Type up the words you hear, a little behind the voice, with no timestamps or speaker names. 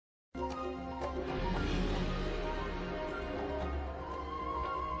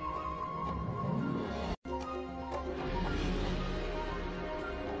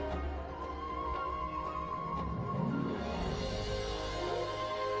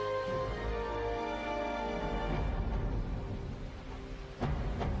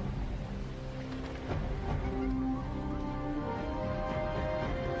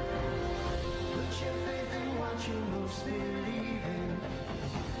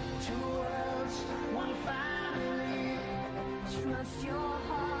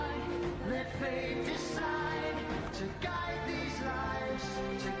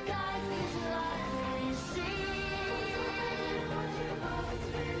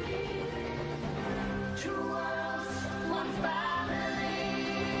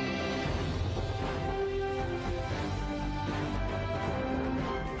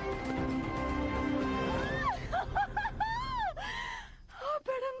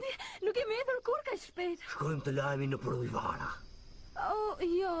shpejt. Shkojmë të lajmi në Prujvara.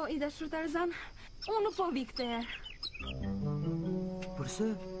 Jo, i dashur Tarzan, unë nuk po vi këtë herë. Përse?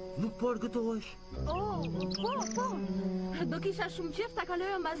 Nuk po argëtohesh? Po. Do kisha shumë qejf ta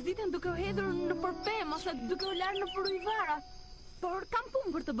kaloja mbas ditën duke u hedhur në përpem ose duke u larë në Prujvara. Por kam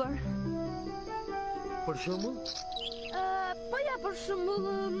punë për të bërë. Për shembull? Për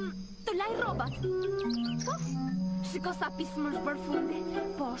shembull, të laj rrobat. Po, shiko sa pis më është bërë fundi.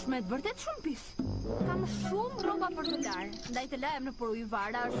 Po, është me të vërtet shumë pis. Kam shumë rroba për të larë. Ndaj të lajem në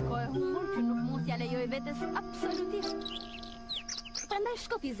Prujvara është kohë humbur që nuk mund t'ja lejoj vetes absolutisht. Prandaj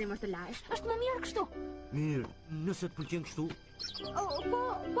shko ti zemër të lajesh. Është më mirë kështu. Mirë, nëse të pëlqen kështu.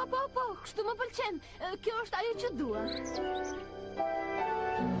 Po, kështu më pëlqen. Kjo është ajo që dua.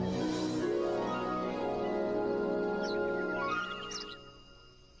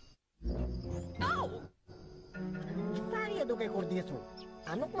 Çfarë je duke kurdisur?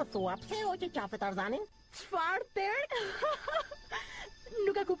 A nuk më thua pse hoqe qafe Tarzanin? Çfarë ter?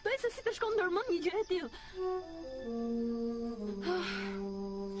 Nuk e kuptoj se si të shkon ndërmend një gjë e tillë.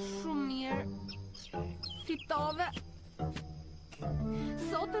 Shumë mirë. Fitove.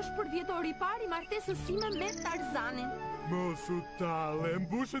 Sot është për dhjetori i parë i martesës time me Tarzanin. Mos u talle,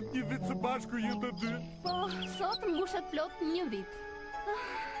 mbushet një vit së bashku ju të dy. Po, sot mbushet plot një vit.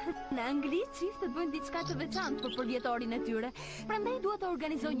 Në Angli çiftet bëjnë diçka të veçantë për dhjetorin e tyre. Prandaj dua të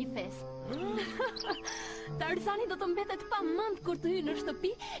organizoj një festë. Tarzani do të mbetet pa mend kur të hyjë në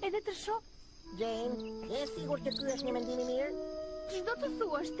shtëpi edhe të shoh. Jane, je sigurt që ky është një mendim i mirë? Ç'do të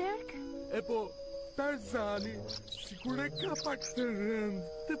thuash, Terk? E po, Tarzani, sikur e ka pak të rënd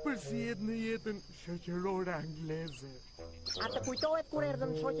të përzihet në jetën shoqërore angleze. A të kujtohet kur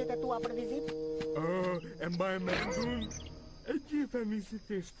erdhën shoqet e tua për vizitë? E mbaj mendun. E gjitha nisi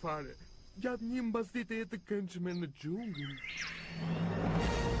thjesht fare. Gjatë një mbasdite e të këndshme në xhungël.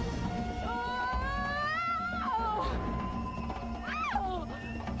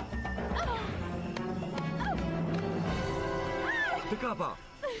 Të kapa!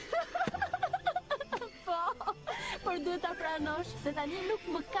 Po, por duhet ta pranosh se tani nuk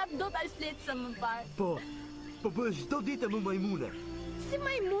më kap dot as fletë se më parë. Po bësh çdo ditë më majmune. Si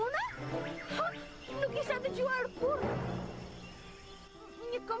majmune? Nuk isha dëgjuar kurrë.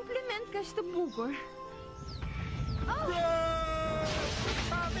 Një kompliment ka të bukur.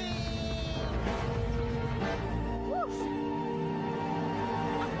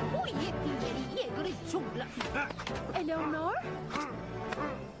 Jeti njeri jegër i gjungla. Eleonor?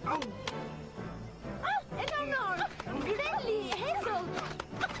 Eleonor! Grelli, Hazel!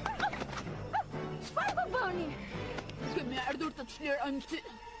 Çfarë po bëni? Kemi ardhur të çlirojmë ty.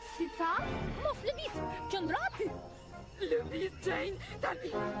 Si tha? Mos lëviz, qëndro aty. Lëviz, Jane, tani.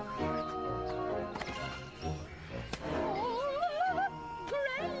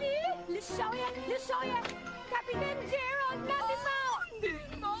 Grelli! Lëshoje! Kapiten Gerald, në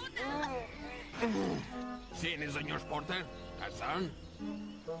Sjeni, zonjë Porter? Tarzan?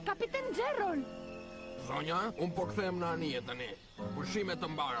 Kapiten Gerald! Zonja, unë po kthehem në anije tani. Pushime të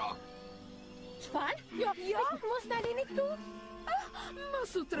mbara. Çfarë? Jo, mos dalini këtu.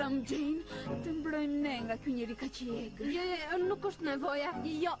 Mos u trëm, Jane. Të mbrojmë ne nga ky njeri kaq i egër. Jo, nuk është nevoja.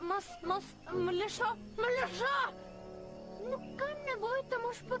 Jo, mos, më lësho. Nuk kam nevojë të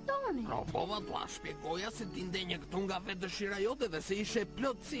më shpëtoni. Po t'la shpjegoja se ti ndenje këtu nga vetë dëshira jote dhe se ishe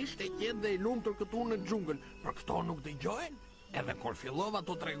plotësisht e qetë dhe i lumtur këtu në xhungël. Për këto nuk dëgjojnë? Edhe kur fillova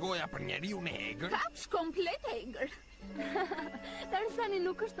të tregoja për njeriu e egër. Kafsh komplet egër. Tarzani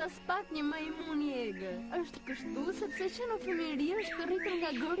nuk është as pak një majmun i egër. Është kështu sepse që në fëmijëri është rritur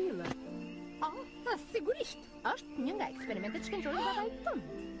nga gorilla. Sigurisht. Është një nga eksperimentet shkencore babait tënd.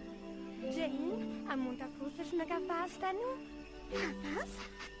 Jane, a mund ta fusesh në kafas tani? Kafas?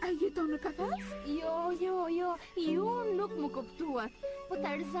 A jeton në kafas? Jo, ju nuk më kuptuat. Po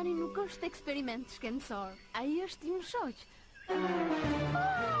Tarzani nuk është eksperiment shkencor. Ai është im shoq.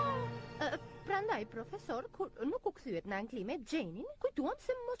 Prandaj, profesor, kur nuk u kthyet në Angli me Jane-in, kujtuam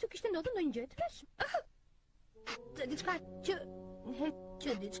se mos ju kishte ndodhur ndonjë gjë të tmerrshme.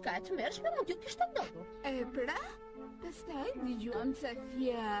 Që diçka e tmerrshme mund t'ju kishte ndodhur. E pra, pastaj dëgjuam se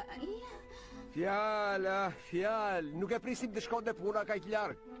Fjalë, nuk e prisim të shkonte puna kaq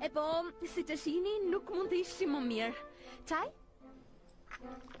larg. E po, si të shihni, nuk mund të ishim më mirë. Çaj?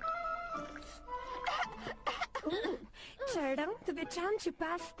 Qërën të veçan që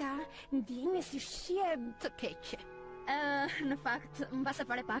pasta ndihme si shqie të keqe. Në fakt, mbase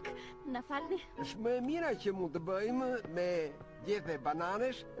fare pak. Na falni. Është më e mira që mund të bëjmë me gjethe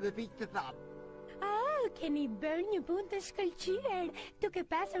bananesh dhe fiq të thatë. Keni bërë një punë të shkëlqyer, duke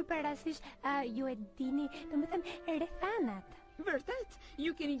pasur parasysh, ju e dini, domethënë rrethanat. Vërtet,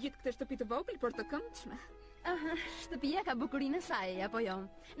 ju keni gjithë këtë shtëpi të vogël për të këndshme. Shtëpia ka bukurinë e saj, apo jo?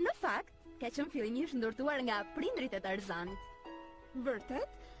 Në fakt, ka qenë fillimisht ndërtuar nga prindrit e Tarzanit. Vërtet?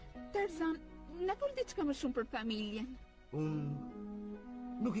 Tarzan, na fol diçka më shumë për familjen. Unë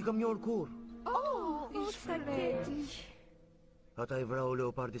nuk I kam njohur kur. I shpëreti. Ata I vrau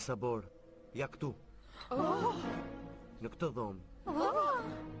leopardi sabor. Ja këtu. Në këtë dhomë.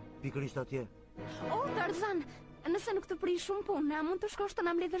 Pikërisht atje. Tarzan, nëse nuk të prish shumë punë, a mund të shkosh të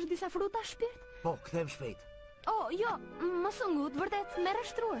na mbledhësh disa fruta shpirt? Po, kthehem shpejt. Jo, mos u ngut, vërtet merr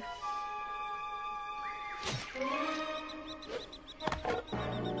shtruar.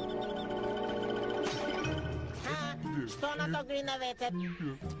 Shton ato grindavecet.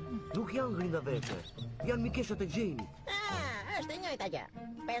 Nuk janë grindavece. Janë mikeshat e Gjenit. Është e njëjta gjë.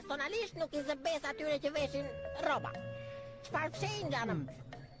 Personalisht nuk I zëbes atyre që veshin rroba. Çfarë fshehin gjanëm?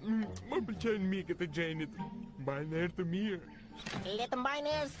 Më pëlqejnë mikët e Gjenit. Mbajnë erë të mirë. Le të mbajnë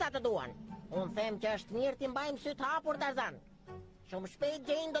erë sa të duan. Unë them që është mirë t'i mbajmë syt hapur Tarzan. Shumë shpejt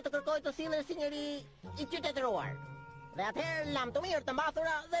Jane do të kërkoj të sillet si njëri I qytetëruar. Dhe atëherë lam të mirë të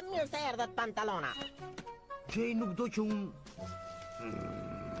mbathura dhe mirë se erdhet pantalona. Jane nuk do që unë...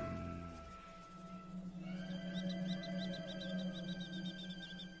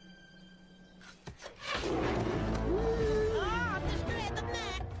 Të shkretët me!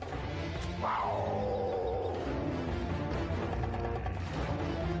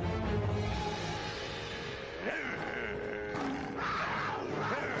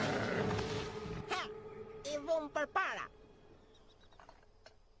 I vum për para.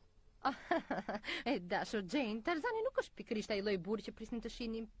 E dashur Jane, Tarzani nuk është pikërisht ai lloj burri që prisnin të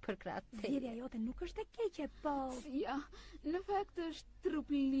shihnin për krahët. Zgjedhja jote nuk është e keqe, po... Ja, në fakt është trup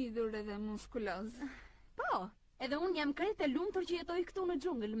I lidhur edhe muskuloz. Po, edhe unë jam krejt e lumtur që jetoj këtu në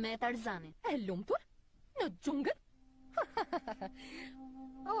xhungël me Tarzanin. E lumtur? Në xhungël?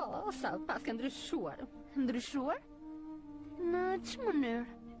 Sa pas ka ndryshuar. Ndryshuar? Në ç'më mënyrë?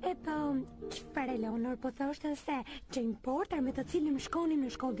 E po, çfarë Eleanor po thoshte se Jane Porter me të cilin shkonin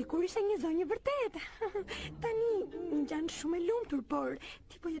në shkollë dikur ishte një zonjë vërtet. Tani janë shumë e lumtur, por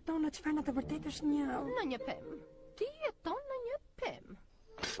ti po jeton në çfarë në të vërtetë është një... Në një pemë. Ti jeton në një pemë.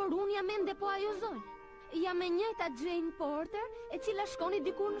 Por unë jam ende po ajo zonjë. Jam e njëjta Jane Porter e cila shkoni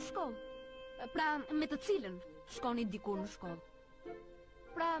dikur në shkollë. Pra, me të cilën shkoni dikur në shkollë.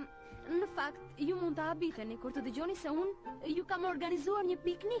 Pra, në fakt, ju mund të habiteni kur të dëgjoni se unë ju kam organizuar një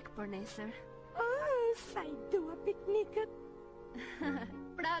piknik për nesër. Sa I dua piknikët.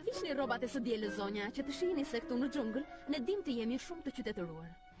 Pra, vishni rrobat e së dielës zonja, që të shihni se këtu në xhungël ne dim të jemi shumë të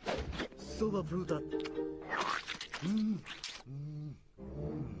qytetëruar. Solla frutat.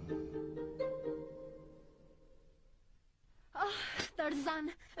 Tarzan,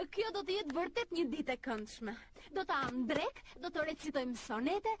 kjo do të jetë vërtet një ditë e këndshme. Do të am drek, do të recitojmë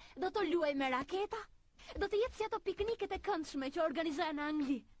sonete, do të luajmë me raketa. Do të jetë si ato pikniket e këndshme që organizohen në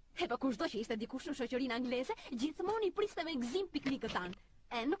Angli. E po kushdo që ishte dikush në shoqërinë angleze, gjithmonë I priste me gëzim piknikët tanë.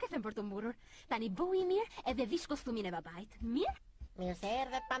 Nuk e them për të mburur. Tani bëu I mirë edhe vish kostumin e babait. Mirë? Mirë se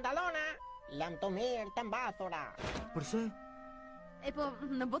erdhet pantalona. Lam të mirë të mbathura. Përse? E po,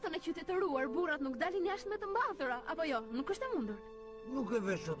 në botën e qytetëruar, burrat nuk dalin jashtë me të mbathura, apo jo, nuk është e mundur. Nuk e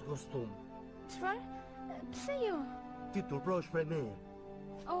vesh atë kostum. Çfarë? Pse jo? Ti turprohesh prej meje.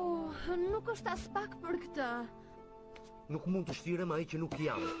 Nuk është as pak për këtë. Nuk mund të shtirem ai që nuk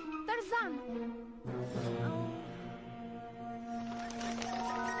jam. Tarzan!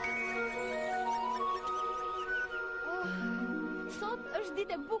 Sot është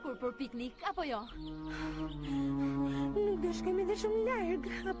ditë e bukur për piknik, apo jo? Nuk do shkojmë edhe shumë larg,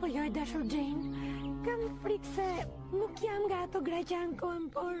 apo jo e dashur Jane? Kam frikë se nuk jam nga ato gra që ankohen,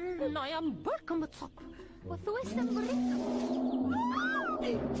 por... Na jam bërë këmbëcok. Po thuaj se më rritë.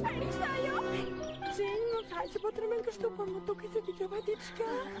 Çfarë ishte ajo? Jane, më fal që po tremben kështu, por më duket se dëgjova diçka.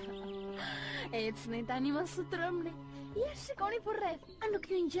 Ecni tani mos u tremni. Ja shikoni për rreth. A nuk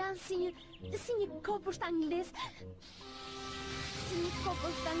ju ngjan si një kopësht anglez? Si një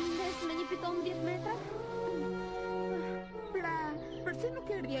kopësht anglez me një piton 10 metra? Pra, përse nuk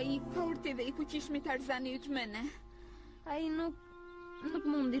erdhi ai I fortë dhe I fuqishëm I Tarzani yt mëne? Ai nuk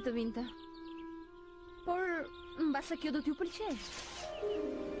mundi të vinte. Por mbase kjo do t'ju pëlqej.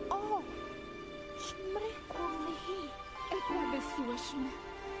 Çmrekulli. E pra besueshme.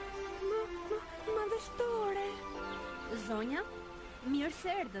 Madhështore. Zonja, mirë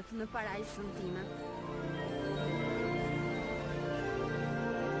se erdhët në parajsën time.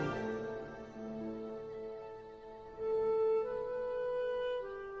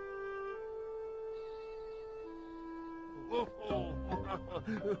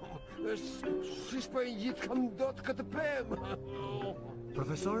 Si s'pëjnë gjithë kam do të këtë pemë.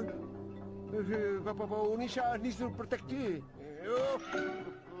 Profesor? Po, unë isha nisur për tek ty.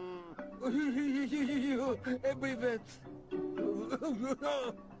 E bëj vetë.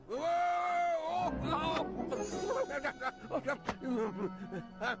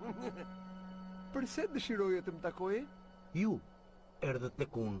 Përse dëshiroje të më takoje? Ju, erdhët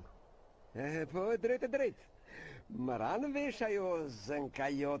tek unë. Po, e drejt. Më ranë vesh ajo zënka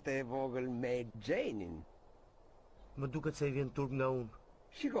jote e vogël me Jane-in. Më duket se I vjen turp nga unë.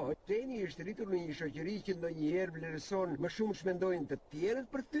 Shiko, Jane është rritur në një shoqëri që ndonjëherë vlerëson më shumë shmendojnë të tjerët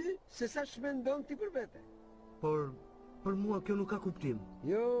për ty, se sa shmendon ti për vete. Por, për mua kjo nuk ka kuptim.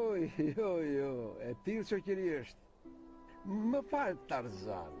 Jo, e tillë shoqëri është. Më fal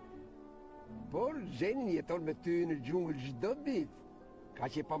Tarzan. Por Jane jeton me ty në xhungël çdo ditë. Ka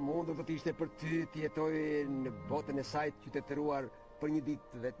që pa mundur të ishte për ty të jetoj në botën e saj të qytetëruar për një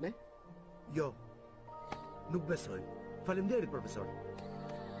ditë vetme? Jo, nuk besoj. Faleminderit, profesor.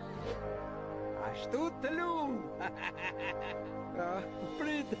 Ashtu të lumë!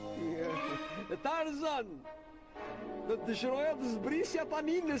 Prit! Tarzan! Do të dëshiroja të zbrisja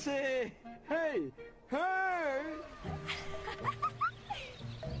tani nëse... Hej!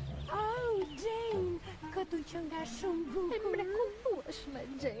 Oh, Jane, këtu që nga shumë bukur. E mrekullueshme,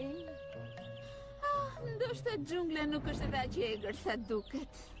 Jane. Ndoshta xhungla nuk është edhe aq e egër sa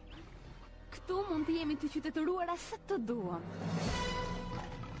duket. Këtu mund të jemi të qytetëruara sa të duam.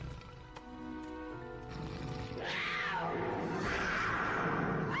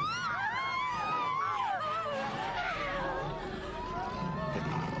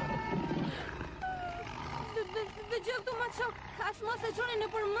 Dëgjoj këtu ma qok, as mos e qoni në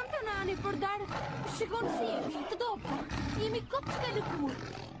përmend të nani për darë. Shikon si jemi, të dopta. Jemi kot që ka lëkur.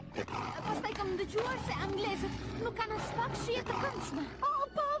 Pastaj kam dëgjuar se anglezët nuk kanë as pak shije të këndshme. Po,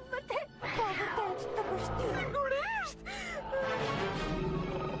 vërtet, të vështirë. Sigurisht!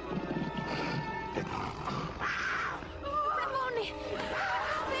 Bramboni!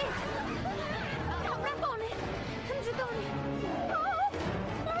 Shpejt! Bramboni! Nxitoni!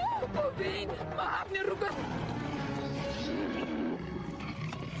 Po vinë, ma hapni rrugën.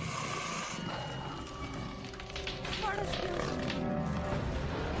 Çfarë është kjo?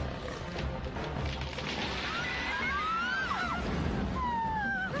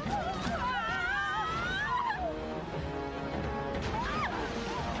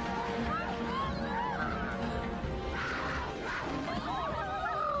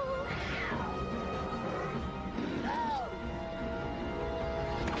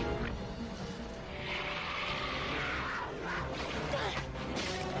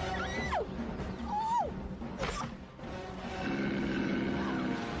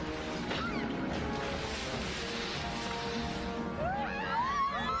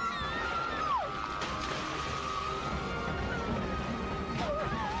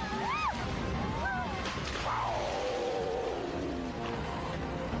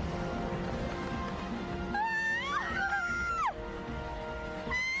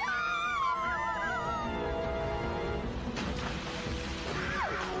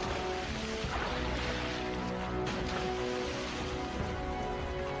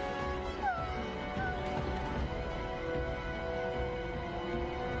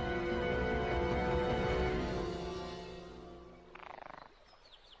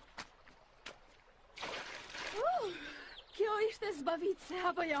 Zbavitse,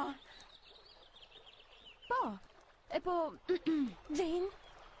 apo jo? Po, Jane,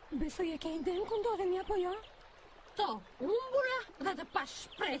 besoj e ke idem ku ndodhemi apo jo? To, umbura dhe të pa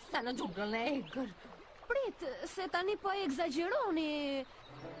shpresa në xhungullin e egër. Prit, se tani po egzagjeroni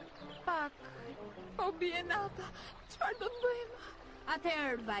pak. Po bie nata, çfarë do të bëjmë?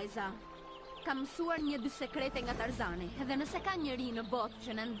 Atëherë, vajza, kam mësuar një dy sekrete nga Tarzani, dhe nëse ka njëri në botë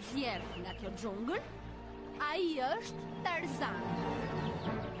që në nxjerr nga kjo xhungël, ai është Tarzan.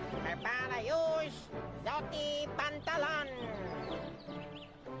 Përpara jush, zoti Pantalon.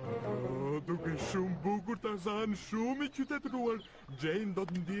 Duke shumë bukur Tarzan, shumë I qytetëruar. Jane do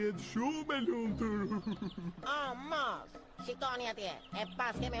të ndihet shumë e lumtur. Mos, shikoni atje, e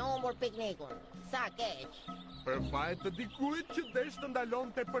pas kemi humbur piknikun. Sa keq. Për fajt të dikujt që desh të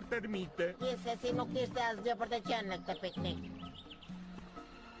ndalonte për termite. Gjithsesi nuk kishte asgjë për të qenë në këtë piknik.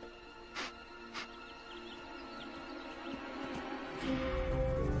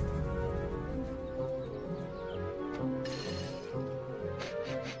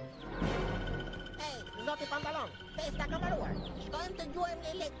 Zoti Pantalon, festa ka mbaruar. Shkojmë të gjuajmë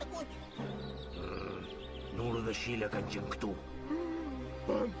një lek të kuq. Nuru dhe Shile kanë qenë këtu.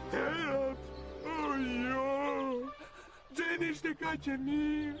 Panterat! O jo! Gjeni ishte kaq e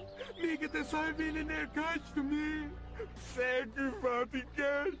mirë. Mikët e saj vinin e kaq të mirë. Pse ky fati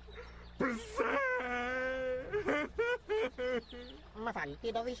keq? Pse? Më fal, ti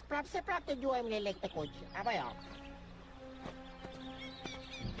do vish prap se prap të gjuajmë një lek të kuq, apo jo?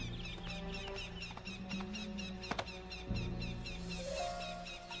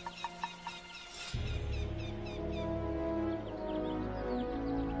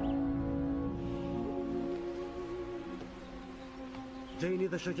 Jane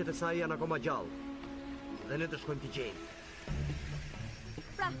dhe shoqet e saj janë akoma gjallë. Dhe ne të shkojmë t'i gjejmë.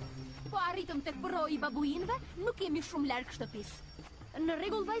 Pra, po arritëm tek përroi i babuinëve, nuk jemi shumë larg shtëpisë. Në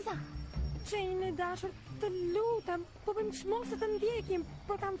rregull, vajza? Jane e dashur, të lutem, po bëjmë çmos se të ndjekim,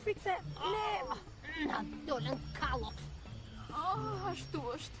 por kam frikë se ne... Na dolën kallot. Ashtu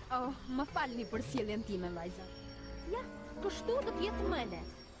është. Më falni për sjelljen time, vajza. Ja, kështu do të jetë më e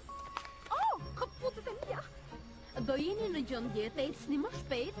lehtë. Kaputët e mia. Do jeni në gjendje të ecni më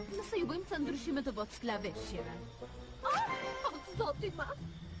shpejt nëse ju bëjmë ca ndryshime të botë sklaveshjeve. Zoti i madh.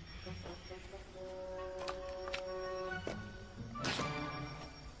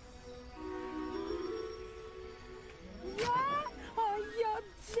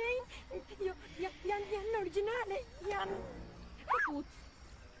 Ja, Jane, janë originale, janë... Kaput.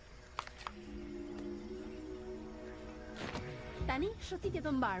 Tani, shëtitje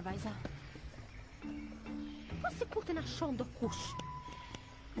të mbar, vajza. Po si kur të na shon do kush.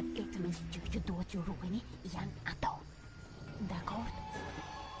 Në vetëm gjë që duhet ju ruajni janë ato. Dakord?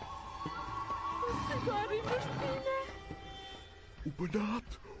 Se do arrim në shtëpinë. U pëdat,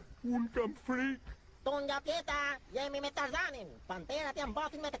 unë kam frikë. Tonë nga tjeta, jemi me Tarzanin. Panterat janë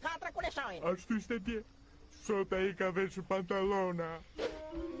batin me të katra kur e shojnë. Ashtu ishte dje. Sot ai ka veshur pantallona.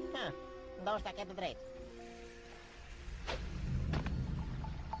 Ndoshta ke të drejtë.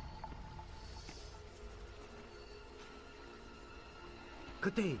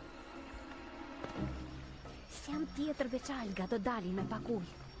 Këtej! S'jam tjetër veç alga do dalin me pak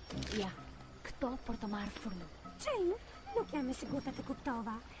ujë. Ja, këto për të marrë frym. Jane, nuk jam e sigurt të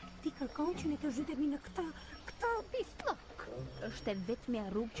kuptova. Ti kërkon që ne të zhytemi në këtë pislok. Është e vetmja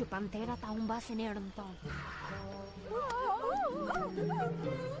rrugë që pantera ta humbasin erën tonë.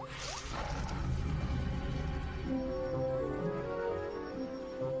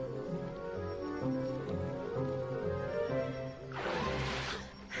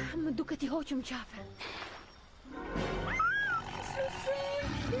 Më duke t'i hoqëm qafën.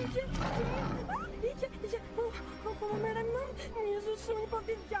 Po më merren mend, një shumë po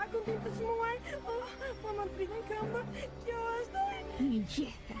vjen gjakun tim të smuar. Po më priten këmbë. Kjo është. Një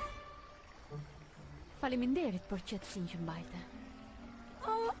gjë. Faleminderit për qetësinë që mbajte.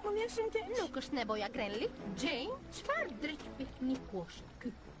 Më vjen shumë keq. Nuk është nevoja Grenli. Jane, çfarë drejtpikniku është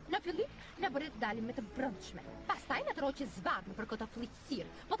ky? Në fillim, në bëret dalim me të brëndshme. Pastaj në të roqe zvarmë për këtë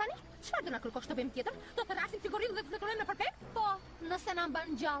flicësirë. Po tani, çfarë do na kërkosh të bëjmë tjetër? Do të rasim figurillë dhe të fleturojmë në përpek? Po, nëse na mban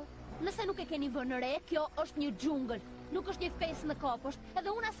gjallë. Nëse nuk e keni vënë re, kjo është një xhungël. Nuk është një fesë në kopësht,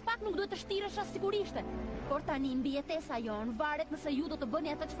 edhe unë as pak nuk duhet të shtiresha sigurisht. Por tani mbijetesa jon varet nëse ju do të bëni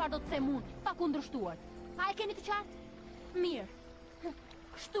atë çfarë do të them unë, pa kundërshtuar. A e keni të qartë? Mirë.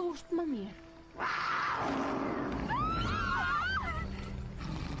 Kështu është më mirë.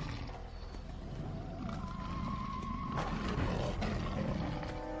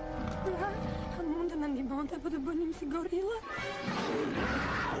 Mund të na ndihmonte për të bënim si gorilla?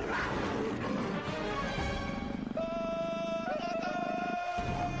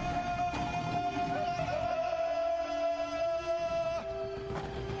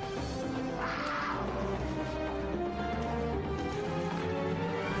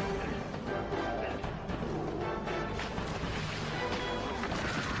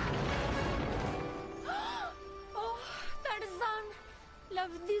 Tarzan,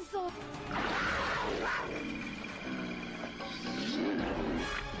 lavdi zot.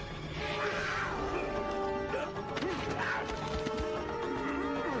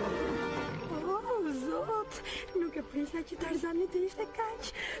 Zot, nuk e prisja që Tarzani të ishte kaq.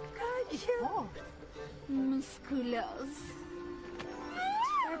 Muskuloz.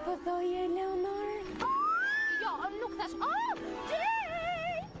 Çfarë po thoje, Eleanor? Jo, nuk thash. Jane!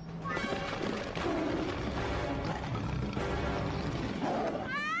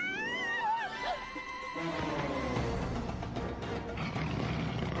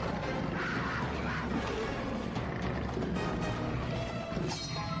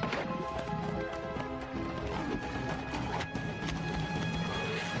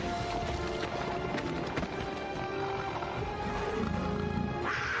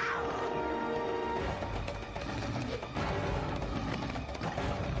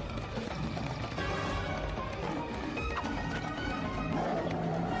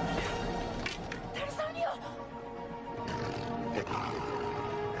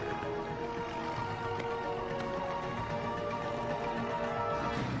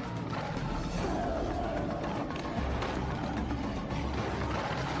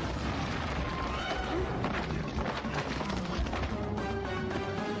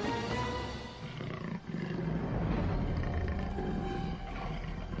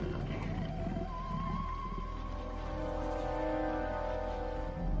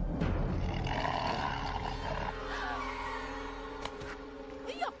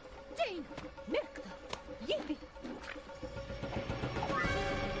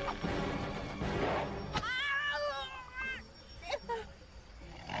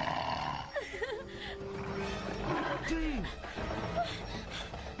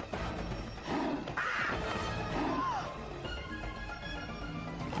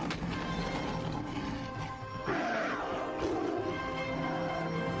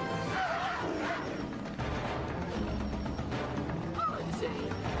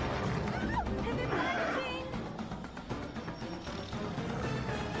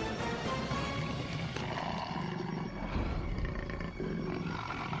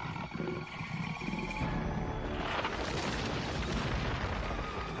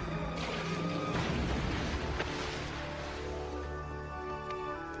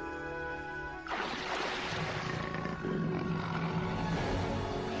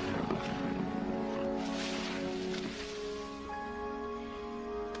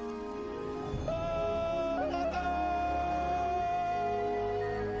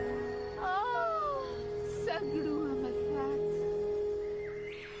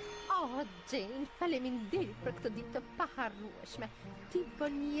 Jane, faleminderit për këtë ditë të paharrueshme. Ti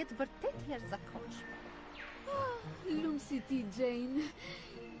bën një jetë vërtet jashtëzakonshme. Lumë si ti, Jane.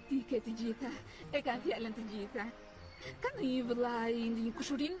 Ti ke të gjitha, e kam fjallën të gjitha. Ka në një vëllai, një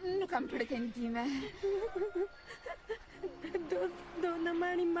kushurin, nuk kam pretendime. Do në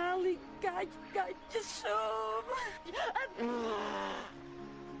marri malli kaq shumë.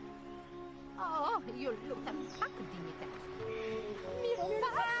 Ju lutem pak dinjitet.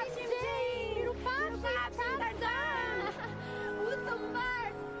 Mirupafshim, Jane! Mirupafshim, Tarzan! U të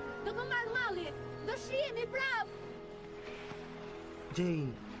mbarë! Do të marrë malli! Do shihemi prap!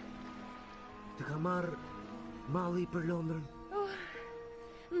 Jane, të ka marrë malli për Londrën?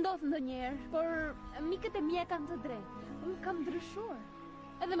 Ndodh ndonjëherë, por mikët e mia kanë të drejtë. Unë kam ndryshuar.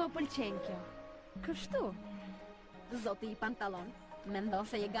 Edhe më pëlqen kjo. Kështu. Zoti i pantallon. Mendon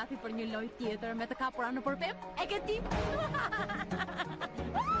se je gati për një lojë tjetër me të kapura në përpep? E ke tip?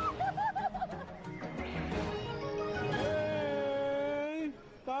 Hey,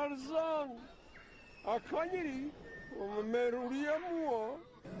 Tarzan! A ka njëri? O më meruria mua?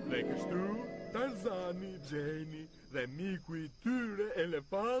 Dhe kështu, Tarzani, Jane dhe miku i tyre,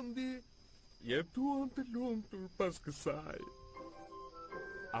 elefanti, jetuan të lumtur pas kësaj.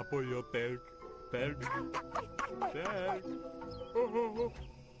 Apo jo, Terk? Terk? Terk?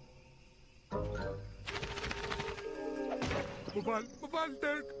 Më fal,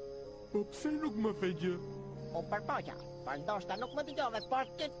 Terk. Po pse nuk më the gjë? U përpoqa, por ndoshta nuk më dëgjove, por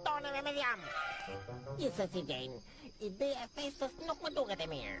ty toneve me dhjam. Gjithsesi, Jane, ideja e festës nuk më duket e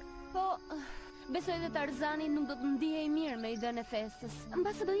mirë. Po, besoj dhe Tarzani nuk do të ndihej mirë me idenë e festës.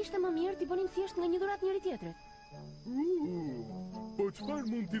 Mbase do ishte më mirë t'i bënim thjesht nga një dhuratë njëri tjetrit. Po çfarë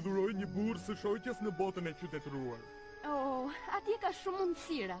mund t'i dhuroj një burr së shoqes në botën e qytetëruar? Atje ka shumë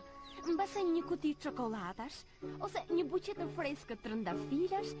mundësira. Mbase një kuti çokolatash, ose një buqe të freskët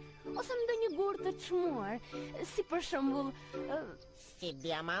trëndafilash, ose ndonjë gur të çmuar, si për shembull, Si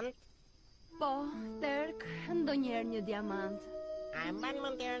diamant? po, Terk, ndonjëherë një diamant. A e mban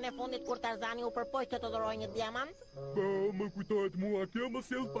mend herën e fundit kur Tarzani u përpoq të dhuroj një diamant? Po, më kujtohet mua, kjo më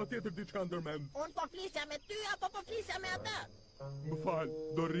sjell patjetër diçka ndërmend. Unë po flisja me ty apo po flisja me atë? Më fal,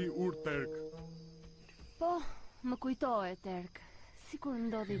 do rri Terk. Po, më kujtohet, Terk, sikur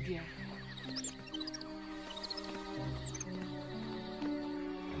ndodhi dje.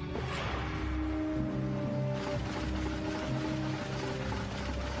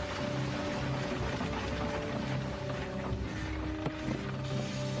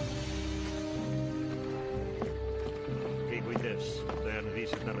 Do janë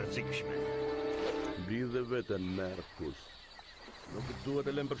viset në rrezikshme. Lidhe veten Merkus. Nuk duhet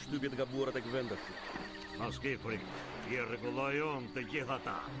të lëm për shtypjet gabuara tek vendasi. Mos ke frikë, je rregulloj unë të gjitha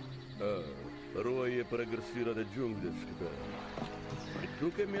ta. Ruaje për egërsirat e gjunglit këtë.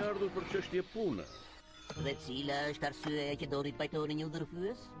 Këtu kemi ardhur për çështje pune. Dhe cila është arsyeja që doni të pajtoni një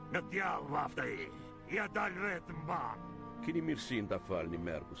udhërfyes? Në djallë vafta i, ja dal ret mban. Keni mirësin ta falni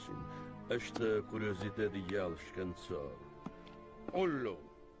Merkusin. Është kuriozitet i gjallë shkencor. Ollo,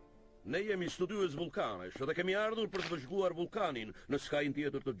 ne jemi studiues vulkanesh dhe kemi ardhur për të vëzhguar vulkanin në skajin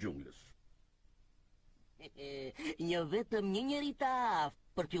tjetër të xhunglës. Jo vetëm një njeri të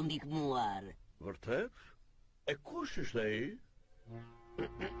aftë për t'ju ndihmuar. Vërtet? E kush është ai?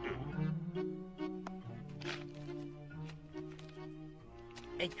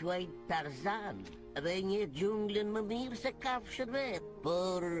 E quaj Tarzan dhe një xhunglën më mirë se kafshët vet,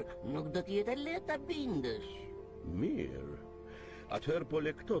 por nuk do t'jetë lehtë ta bindesh. Mirë. Atëherë po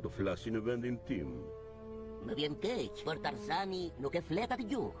le këto të flasin në vendin tim. Më vjen keq, për Tarzani nuk e flet atë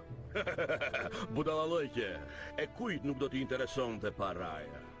gjuhë. Budallallëqe, e kujt nuk do t'i interesonte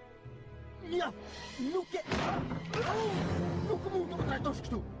paraja. Jo, nuk e... Nuk mund të më trajtosh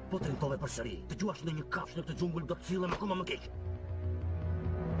kështu. Po tentove përsëri, të gjuash në një kafshë në këtë xhungull do të cilëm akoma më keq.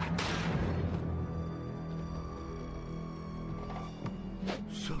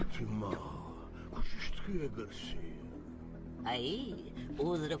 Sa ti ma, kush është ky egërsi? Ai,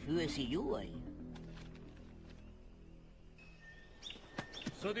 udhërfyesi juaj.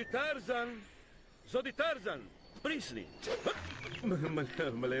 Zoti Tarzan, prisni.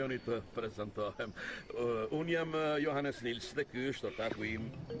 Më lejoni të prezantohem. Unë jam Johannes Nils dhe ky është ortaku im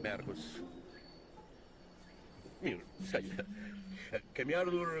Merkus. Mirë, s'ka. Kemi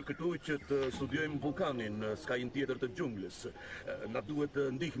ardhur këtu që të studiojmë vulkanin në skajin tjetër të xhunglës. Na duhet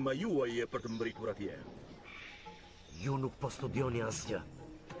ndihma juaj për të mbërritur atje. Ju nuk po studioni asgjë.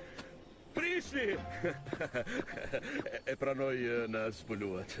 Prisni! E pranoj në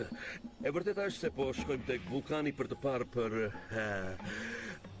zbuluat. E vërtet është se po shkojmë tek vulkani për të parë për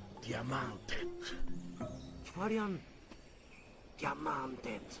diamantet. Çfarë janë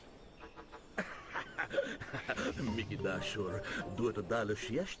diamantet? Miki dashur, duhet të dalësh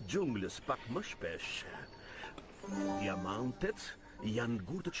jashtë xhunglës pak më shpesh. Diamantet janë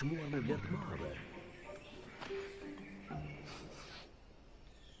gurë të çmuar me vlerë të madhe.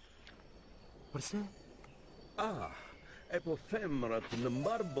 Përse? E po femrat në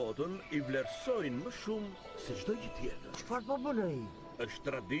mbar botën I vlerësojnë më shumë se çdo gjë tjetër. Çfarë po bën ai? Është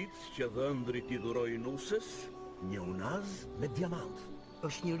traditë që dhëndrit I dhurojnë nusës një unaz me diamant.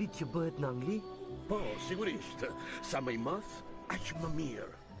 Është një rit që bëhet në Angli? Po, sigurisht. Sa më I madh, aq më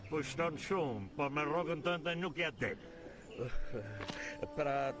mirë. Pushton shumë, po me rrogën tënde nuk ja del.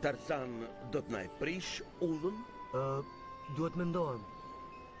 Pra Tarzan do të na e prish udhën? Duhet mendohem.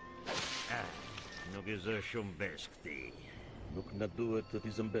 Nuk I zë shumë bes këti. Nuk na duhet të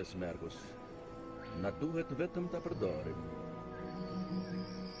t'i zëmbes, Mergus. Na duhet vetëm ta përdorim.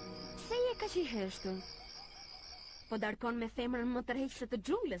 Se je ka që I heshtur? Po darkon me femrën më tërheqëse të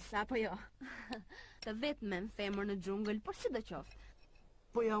xhunglës, apo jo? Të vetmen femër në xhungël, por si do qoftë.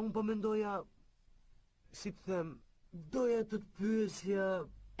 Po ja, unë po mendoja, si të them, doja të të pyesja...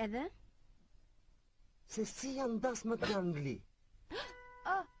 Edhe? Se si janë dasmat në Angli?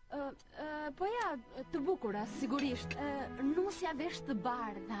 Po ja, të bukura, sigurisht. Nusja vesh të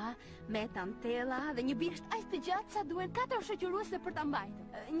bardha, me tantella dhe një bisht aq të gjatë sa duhen 4 shoqëruese për ta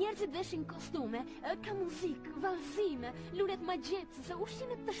mbajtur. Njerëzit veshin kostume, ka muzikë, vallëzime, lulet magjepsëse,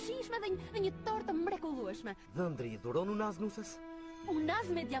 ushqime të shijshme dhe një tortë mrekullueshme. Dhëndri I dhuron unaz nusës?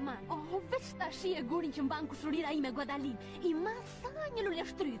 Unaz me diamant. Veç tash e gurin që mban kushurira ime Guadalin. I madh sa një lule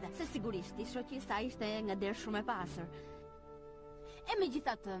shtrydhe. Se sigurisht I shoqi sa ishte nga derë shumë e pasër. E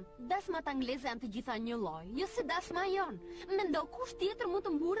megjithatë, dasmat angleze janë të gjitha një lloj, jo si dasma jon. Mendo kush tjetër mund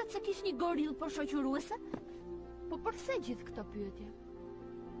të mburret se kish një gorill për shoqëruese? Po përse gjithë këto pyetje?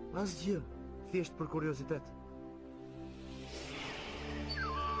 Asgjë, thjesht për kuriozitet.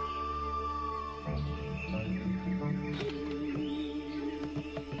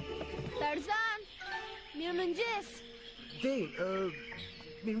 Tarzan, mirëmëngjes.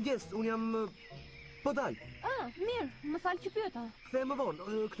 Mirëmëngjes, unë jam po dal. Mirë, më fal që pyeta. Kthehem më vonë,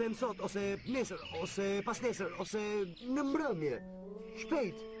 kthehem sot ose nesër, ose pas nesër, ose në mbrëmje.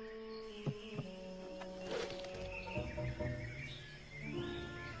 Shpejt.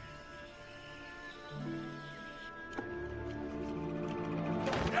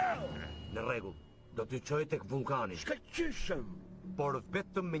 Në rregull, do t'ju çoj tek vulkani. Shkëlqyshëm. Por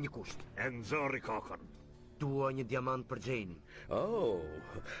vetëm me një kusht. E nxorri kokën. Dua një diamant për Jane.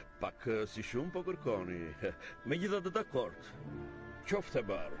 Pak si shumë po kërkoni. Megjithatë dakord. Qoftë e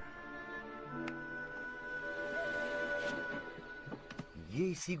barë. Je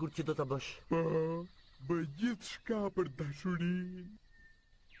I sigurt që do ta bësh? Po, bëj gjithçka për dashurinë.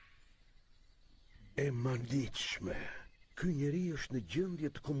 E mandiqshme. Ky njeri është në gjendje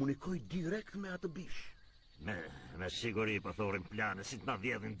të komunikojë direkt me atë bish. Me siguri po thorim plane si të na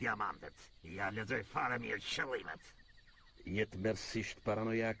vjedhin diamantet. Ja lexoj fare mirë qëllimet. Jetë merësisht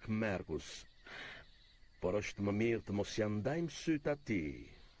paranojak, Mergus. Por është më mirë të mos janë ndajmë sytë atij.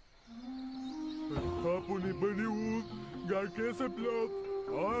 Hapuni bëni udhë, ngarkesë plot,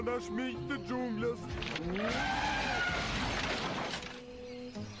 anash miq të xhunglës.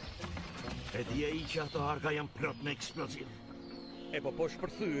 E di ai që ato arka janë plot me eksploziv. E po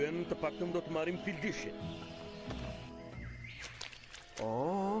shpërthyen, të paktën do të marrim fildishin.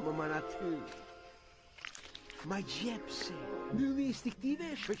 Më manaty. Ma gjepse, mbylli instiktive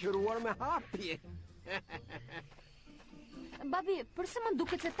e shoqëruar me hapje. Babi, përse më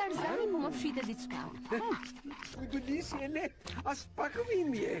duket se Tarzani po më fshite diçka? Kujtulisi e let, as pak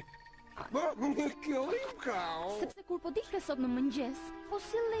vimje. Kjo im kao. Sepse kur po dishte sot në mëngjes, po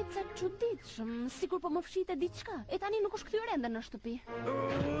sillej ca çuditshëm, sikur po më fshite diçka. E tani nuk është kthyer ende në shtëpi.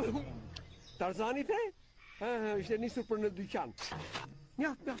 Tarzani the? Ishte nisur për në dyqan.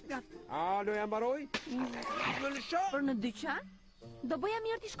 Mjaft. Alo, ja mbaroj? Për në dyqan? Do bëja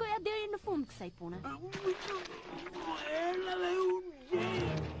mirë t'i shkoja deri në fund kësaj pune.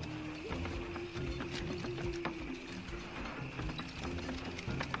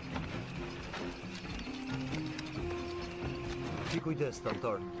 Ki kujdes,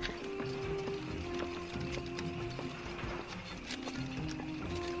 tantor.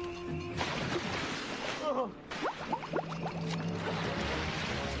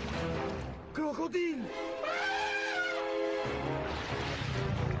 Krokodil!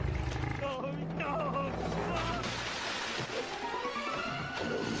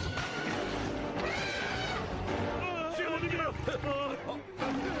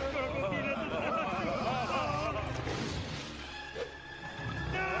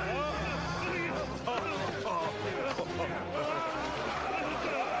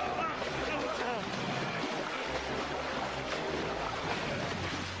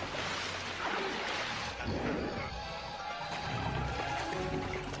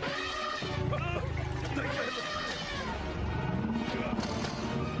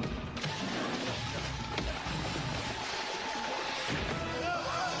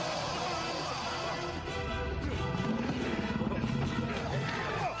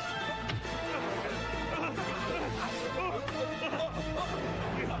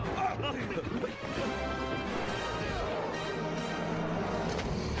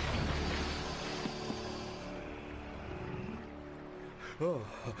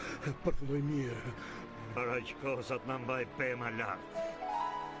 Përfundoj mirë. Para që kosat në mbaj pema lartë.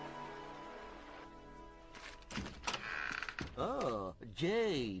 Oh,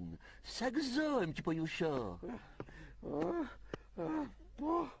 Jane, sa gëzojmë që po ju shoh.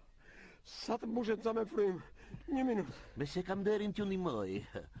 Po, sa të mbushet sa me frymë. 1 minutë. Bese kam derin t'ju ndihmoj.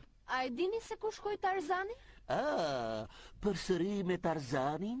 A e dini se ku shkoi Tarzani? Përsëri me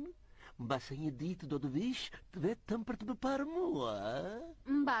Tarzanin? Mbase një ditë do të vish vetëm për të më parë mua.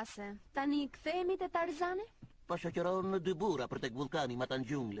 Mbase, tani kthehemi te Tarzani? Po shoqëron në 2 burra për tek vulkani matan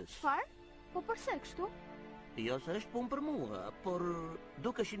gjunglës. Çfarë? Po pse kështu? Jo se është punë për mua, por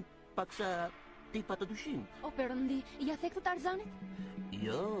dukeshin paksa tipa të dyshim. O Perëndi, ja the këtë Tarzanit?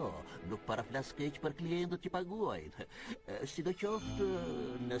 Jo, nuk paraflas keq për klientët që paguajnë. Sidoqoftë,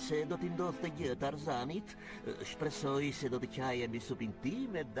 nëse do t'i ndodhte gjë Tarzanit, shpresoj se do të qajemi supin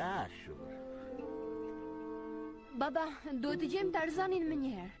tim e dashur. Baba, duhet të gjejmë Tarzanin më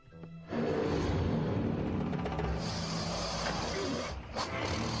njëherë.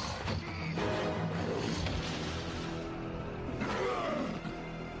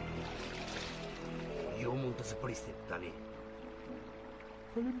 Ju mund të zëprisni tani.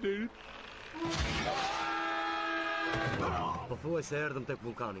 Faleminderit. Po thuaj se erdhëm tek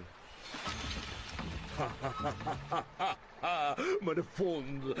vulkani. Më në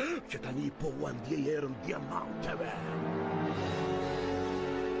fund, që tani po u andjej erën diamanteve.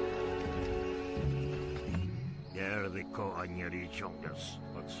 Erdhi koha njëri i gjunglës.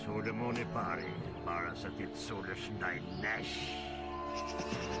 Po të sulëm unë i pari, para se ti të sulësh ndaj nesh.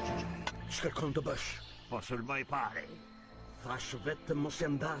 Ç'kërkon të bësh? Po sulmoj pari. Thash vetëm mos e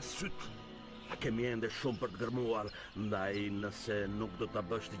nda syt. Kemi ende shumë për të gërmuar, ndaj nëse nuk do ta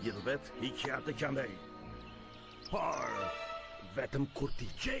bësh të gjithë vetë, hiq atë që andej. Por vetëm kur ti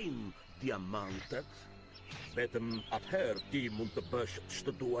gjejmë diamantet, vetëm atëherë ti mund të bësh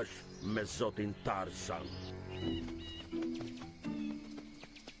ç'të duash me zotin Tarzan.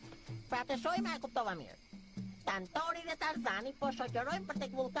 Pra të shojmë e kuptova mirë. Tantori dhe Tarzani po shoqërojnë për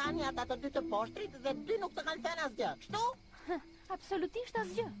tek vulkani ata të 2 të poshtrit dhe 2 nuk të kanë thënë asgjë, kështu? Absolutisht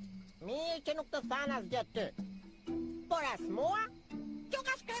asgjë. Mirë që nuk të thanë asgjë ty. Por as mua, që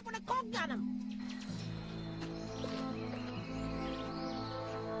ka shkrepur në kokë janëm.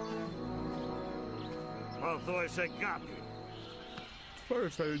 Po thuaj se gati. Çfarë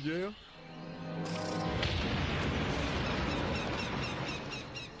është ajo gjëja?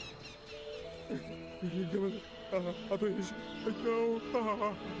 Ato ishte...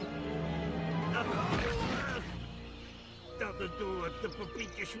 Ta të duhet të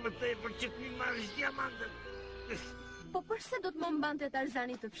përpiqesh më tepër që të mi marrësh diamantët. Po përse do të më mbante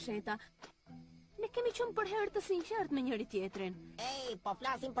Tarzani të fsheta? Ne kemi qenë për herë të sinqert me njëri tjetrin. Ej, po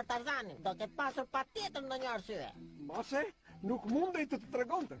flasim për Tarzanin, do ketë pasur patjetër ndonjë arsye. Mase, nuk mundej të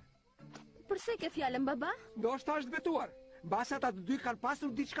tregonte. Përse ke fjalën baba? Ndoshta është vetuar. Mbase ata të 2 kanë pasur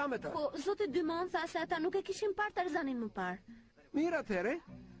diçka me të. Po zoti Dymon tha se ata nuk e kishin parë Tarzanin më parë. Mirë atëre,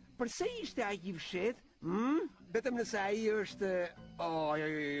 përse ishte ai i fshet? Vetëm nëse ai është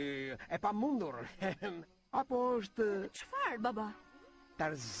e pamundur. Apo është... Çfarë, baba?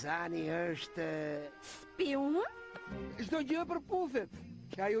 Tarzani është... Spion? Çdo gjë përputhet.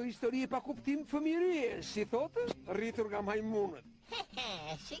 Ajo histori e pa kuptim fëmijërie, si thotë, rritur nga majmunët.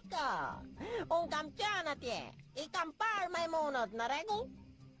 Shiko, unë kam qenë atje, i kam parë majmunët në rregull,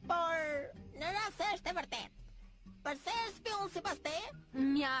 por në rast se është e vërtet. Përse e spion sipas te?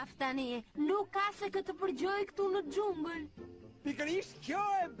 Mjaft tani, nuk ka se këtë përgjoj këtu në xhungël. Pikërisht kjo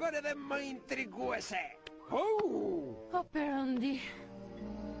e bën edhe më intriguese. O Perëndi.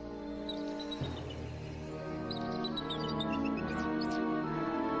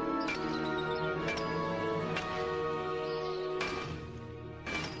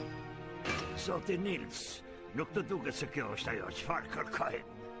 Zoti Nils, nuk të duket se kjo është ajo çfarë kërkojnë.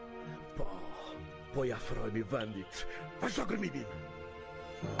 Po ja afrohemi vendit. Vazhdo gërmimin.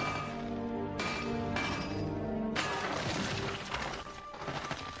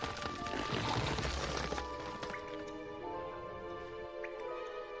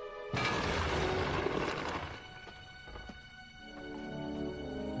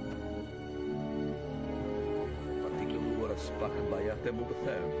 Spakan bajate mund të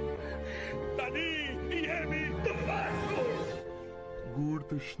them. Tani jemi të pasur. Gur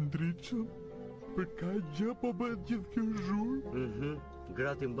të shndritshëm. Për ka gjë po bëhet gjithë kjo zhurmë?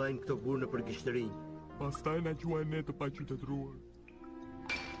 Gratë mbajnë këto gur në përgishtërinj. Pastaj na quajnë ne të paqytetëruar.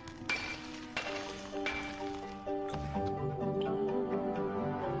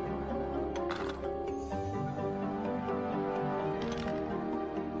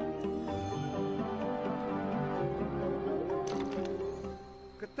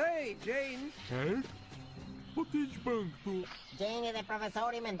 Hey, Jane! Po ti që bën këtu? Gjeni dhe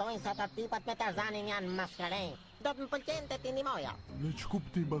profesori mendojnë se ata tipat me Tarzanin janë maskarej. Do të më pëlqente ti ndihmoja. Në që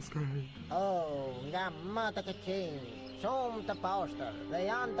kuptim maskarej? Oh, nga më të këqinj, shumë të poshtër dhe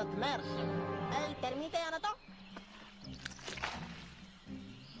janë të tmerrshëm. Ej, termite janë ato?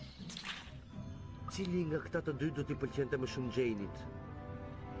 Cili nga këta të dy do t'i pëlqente më shumë Jane-it?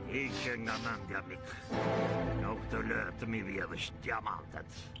 Iqe nga mendja mik. Nuk të lërë të mi vjedhësh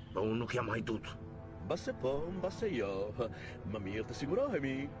diamantet. Po unë nuk jam hajdut. Mbase po, mbase jo. Më mirë të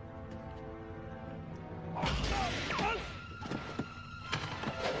sigurohemi.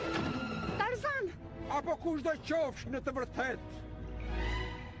 Tarzan! Apo kush do qofsh në të vërtet?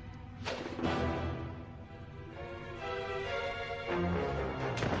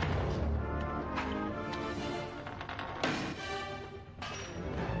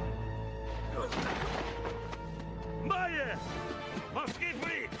 Mbaje! Mos ki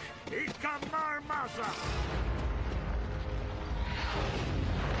frik! I kam marrë masa!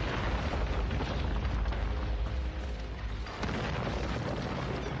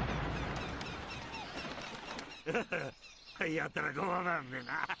 Ja tregova vendin,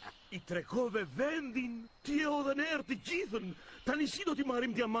 I tregove vendin? Ti e odhe në erë të gjithën. Tani si do t'i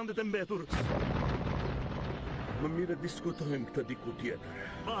marrim diamantet e mbetur? Më mire diskutojmë këtë diku tjetër.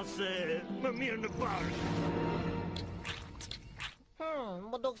 Pase më mirë në park.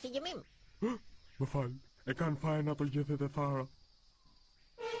 Më duk si gjemim. Më fal, e kanë fajnë ato gjethet e thara.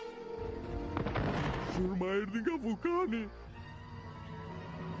 Shurma erdi nga vulkani.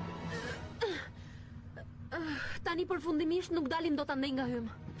 Tani përfundimisht nuk dalim do të ndej nga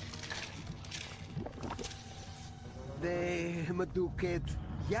hymë. Dhe më duket,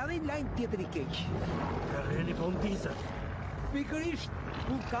 ja dhe lajnë tjetër I keq. Rreni po në tisa. Pikërisht,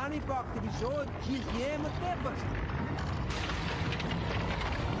 vulkani po aktivizohet gjithje më tepër.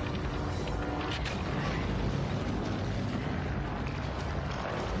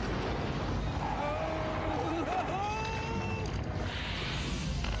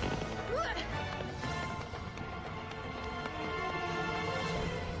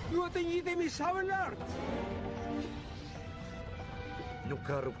 Duhet të njitemi sa më lartë. Nuk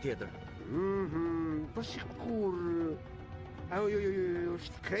ka rrugë tjetër. Po sikur...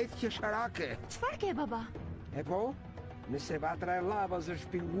 është krejt që sharake. Çfarë ke, baba? E po, nëse vatra e lavës është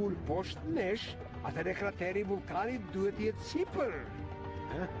pingull poshtë nesh, atëre krateri vulkanit duhet jetë sipër.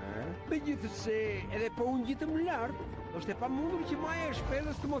 Megjithëse edhe po unë gjitëm lartë, është e pamundur që maja e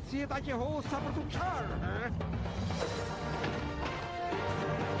shpellës të mos jetë aq e hollë sa për të qarë.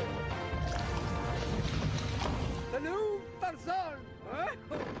 Të lumë, Tarzan!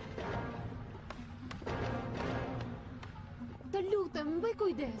 Të lutem, bëj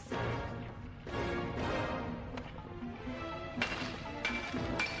kujdes.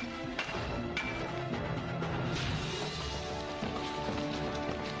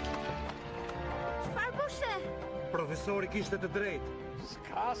 Çfarë po sheh? Profesori kishte të drejtë.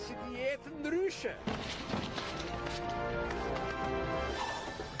 S'ka si të jetë ndryshe.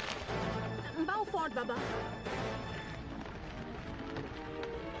 Mbau fort, baba.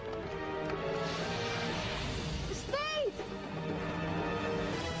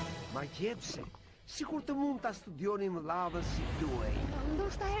 Ma gjepse, sikur të mund ta studionim lavën si duhej.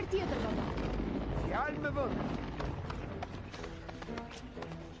 Ndoshta herë tjetër, baba. Fjalë me vend.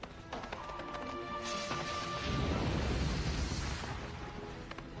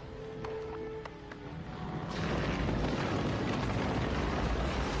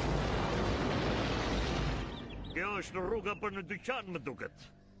 Kjo është rruga për në dyqan, më duket.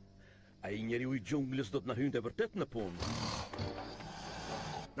 Ai njeriu I xhunglës do të na hynte vërtet në punë.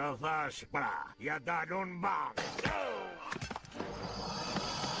 Të thash pra, ja dalun ban.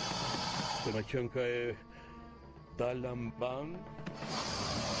 Të na qenë ka e dalam ban?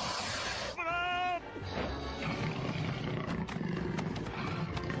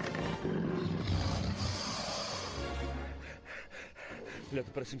 Le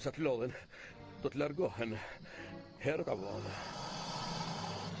të presim sa të lodhen. Do të largohen. Herë ka vonë.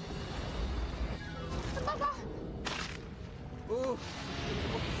 Baba!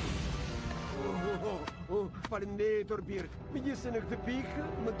 Faleminderit Orbir. Megjithëse në këtë pikë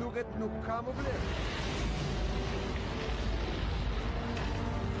më duket nuk ka më vlerë.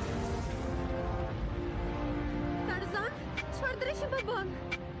 Tarzan, çfarë dreshim po bën?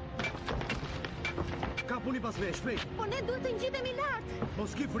 Ka puni pas vesh, shpejt. Po ne duhet të ngjitemi lart.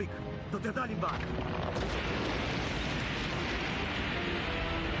 Mos ki frikë, do t'ja dalim ban.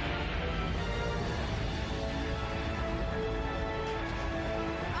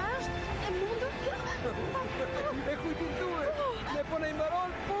 E kujtu duhet, ne po ne I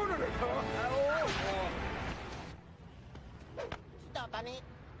mbaron punën. Stop tani.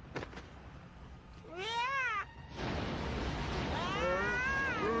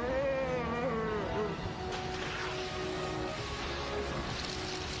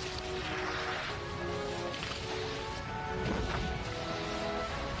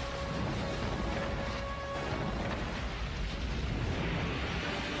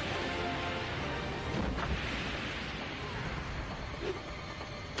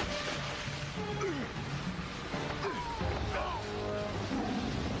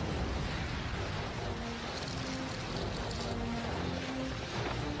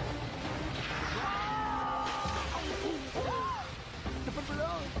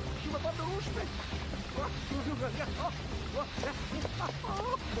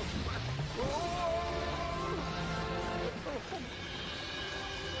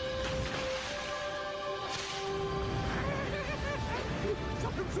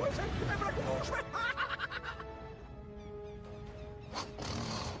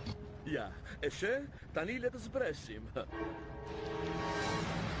 Ja, e shë, tani le të zbresim.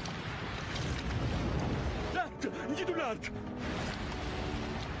 Lartë, ngjitu lartë!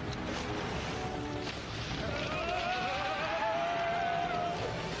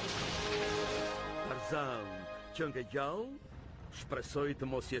 Tarzan, qënë ke gjallë, shpresoj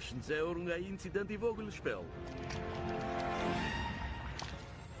të mos jesh nxehur nga incidenti i vogël shpell.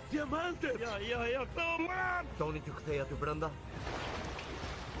 Diamantet! Ja, thoma! Toni t'ju kthej aty brenda?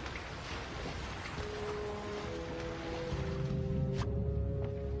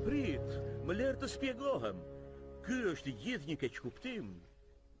 Prit, më lërë të spjegohem. Ky është i gjithë një keq kuptim.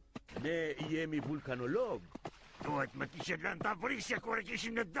 Ne jemi vulkanolog. Duhet më kishe lënë ta vrisje kur e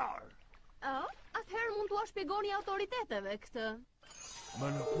kishim në dorë. Atëherë mund t'ua shpjegoni autoriteteve këtë. Më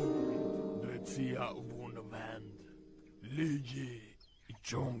në fund, drejtësia u vu në vend. Ligji i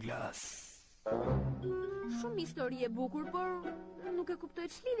xhunglas. Shumë histori e bukur, por nuk e kuptoj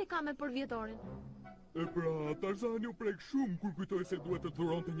ç'lidhje ka me përvjetorin. E pra, Tarzani u prek shumë kur kujtoi se duhet të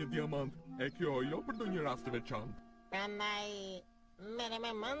dhuronte një diamant. E kjo jo për ndonjë rast të veçantë. Prandaj, mere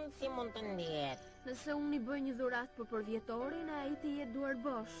me mend si mund të ndihet. Nëse unë i bëj një dhuratë për përvjetorin, ai të jetë duar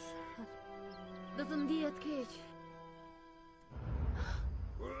bosh. Do të ndihet keq.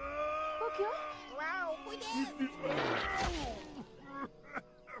 Po kjo? Wow, kujdes!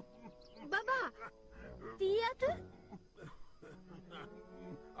 Baba, ti atë?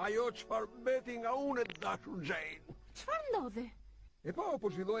 Ajo çfarë mbeti nga unë të dashur Jane. Çfarë ndodhi? E po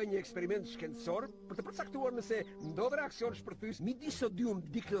zhvilloi një eksperiment shkencor për të përcaktuar nëse ndodh reakcion shpërthys midis sodium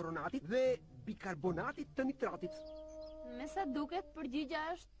dikloronatit dhe bikarbonatit të nitratit. Me sa duket, përgjigja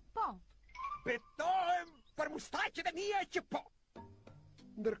është po. Betohem për mustaqet e mia që po.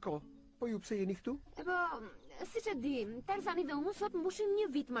 Ndërkohë, po ju pse jeni këtu? E po, siç e di, Tarzani dhe unë sot mbushim një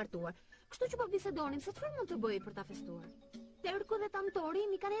vit martuar. Kështu që po bisedonim se çfarë mund të bëj për ta festuar. Terku dhe Tamtori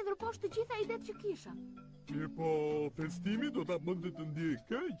mi kanë hedhur poshtë të gjitha idetë që kisha. Mirë po, festimi do ta bënte të ndjej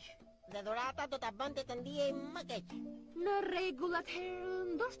keq. Dhe dhurata do ta bënte të ndihej më keq. Në rregull, atëherë,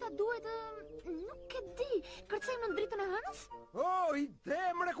 ndoshta duhet nuk e di, kërcejmë në dritën e hënës? Oh, ide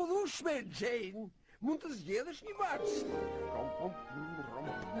mrekullueshme, Jane. Mund të zgjedhësh një vals.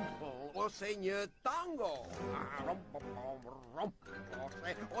 Ose një tango.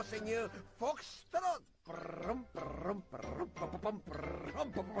 Ose një foxtrot.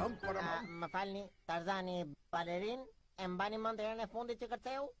 Më falni, Tarzani balerin, e mbani mend herën e fundit që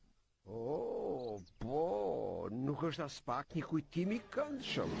kërceu? Oh, po, nuk është as pak një kujtim i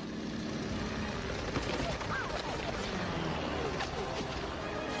këndshëm.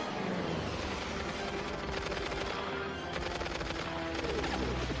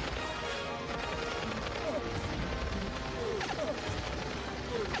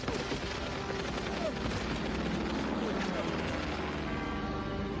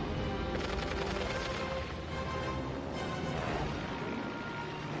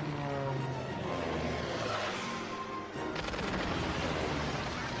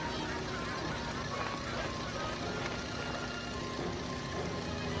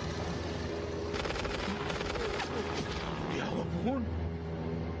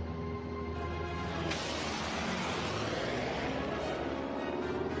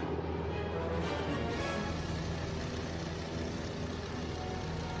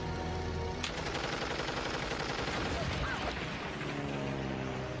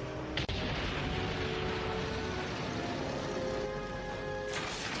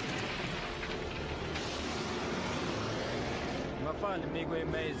 Ma falë, migu i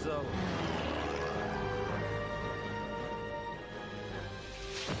mejzo.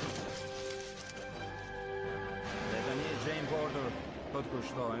 Dhe tani Jane Porter, po të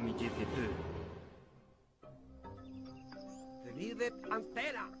kushtohemi gjithë ty. Të lidhet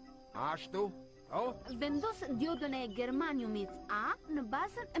antena. Ashtu. Oh, Vendos diodën e germaniumit A në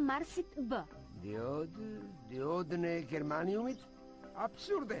bazën e marsit B. diodën e germaniumit?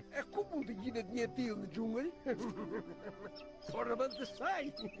 Absurde, e ku mund të gjinet një tillë në xhungël? Por në vend të saj,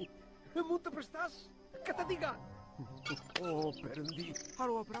 mund të përstas këtë diga. Perëndi,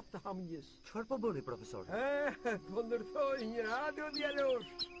 harua prap të ham njës. Çfarë po bëni, profesor? Po ndërtoj një radio djalosh,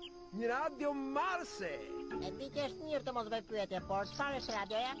 një radio marse. E di që është mirë të mos bëj pyetje, por çfarë është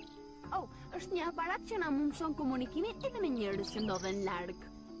radioja? Oh, është një aparat që na mundson komunikimin edhe me njerëz që ndodhen larg.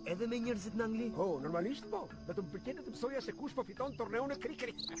 Edhe me njerëzit në Angli? Oh, normalisht po. Vetëm përqenë të mësoja se kush po fiton torneun e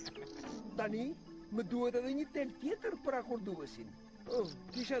kri-kri. Tani, më duhet edhe një tel tjetër për akorduesin. Oh,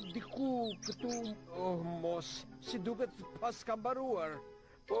 kisha diku këtu, mos, si duket pas ka mbaruar.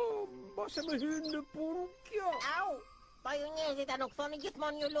 Po, mos e më hynë në punë kjo. Au, po ju njerëzit a nuk thoni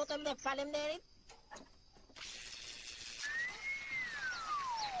gjithmonë ju lutem dhe faleminderit?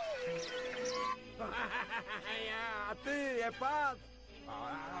 Ja, aty e pat.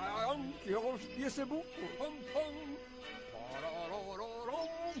 Kjo është pjesë e bukur.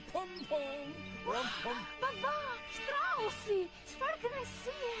 Baba, Strausi, çfarë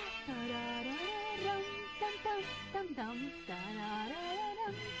kënaqësie! Tarararam, tam tam tam tam,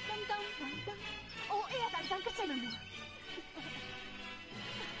 tarararam, tam tam tam tam. O, e ata kanë kërcënë mua.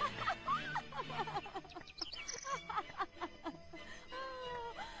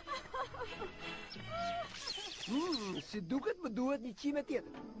 Si duket më duhet një qime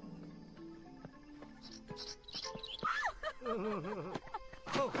tjetër.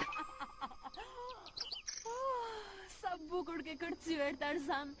 Sa bukur ke kërcyer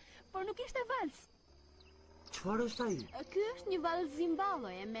Tarzan, por nuk ishte vals. Çfarë është ai? Ky është një vallëzim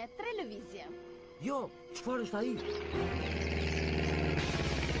balloje me 3 lëvizje. Jo, çfarë është ai?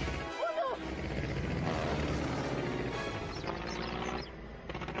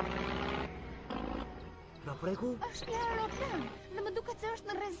 Na preku? Është një aeroplan, dhe më duket se është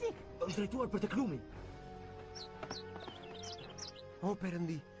në rrezik. Është drejtuar për tek lumi. O,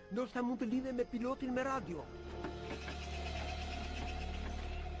 Perëndi, ndoshta mund të lidhe me pilotin me radio.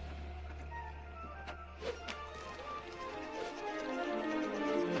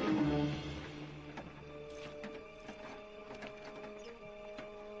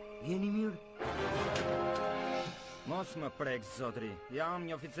 Jeni mirë? Mos më prek, zotri. Jam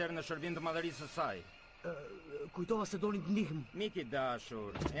një oficer në shërbim të madhërisë së saj. Kujtova se doni të ndihem. Miki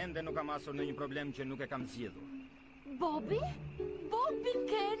dashur, ende nuk kam asur në një problem që nuk e kam zgjedhur. Bobby? Bobby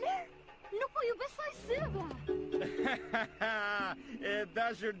Kenner? Nuk po ju besoj syve. E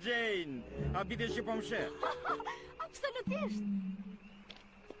dashur Jane, a bide që po më sheh? Absolutisht.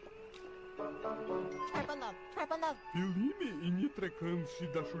 Çfarë po ndodh? Fillimi I një trekëndshi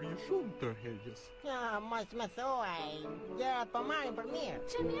dashurie shumë të herjes. Ja, mos më thuaj, gjërat po marrin për mirë.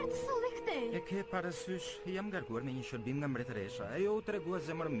 Që mirë të solli këtej. E ke parasysh, jam ngarkuar me një shërbim nga mbretëresha. Ajo u tregua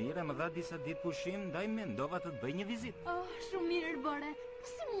zemër mirë e më dha disa ditë pushim, ndaj mendova të të bëj një vizitë. Oh, shumë mirë Erbore.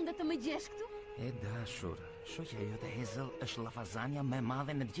 Si mundet të më gjesh këtu? E dashur, shoqja jote Hazel është llafazania më e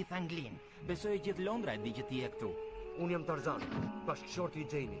madhe në të gjithë Anglinë. Besoj e gjithë Londra e di që ti je këtu. Unë jam Tarzan, bashkëshorti I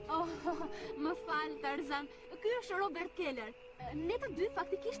Janeit. Oh, më fal Tarzan. Ky është Robert Keller. Ne të dy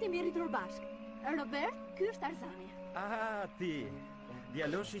faktikisht jemi rritur bashkë. Robert, ky është Tarzani. Ah, ti.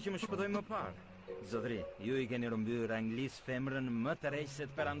 Djaloshi që më shpëtoi më parë. Zotri, ju I keni rëmbyer Anglisë femrën më të rreqse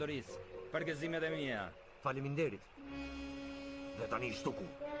të perandorisë. Përgëzimet e mia. Faleminderit. Dhe tani shtuku.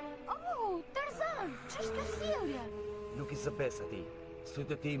 Oh, Tarzan, ç'është kjo sjellje? Nuk I zëbes atij.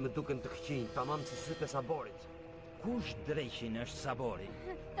 Sytë e tij më duken të këqinj, tamam si sytë e Saborit. Kush dreqin është Sabori?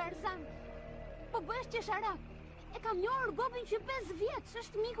 Tarzan, po bëhesh qesharak. E kam njohur Bobin që 5 vjeç,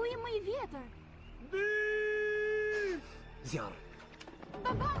 është miku im më I vjetër. Zjarr.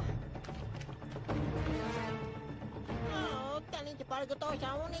 Baba! Oh, tani që pargëtosha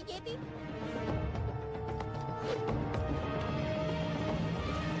unë I gjeti?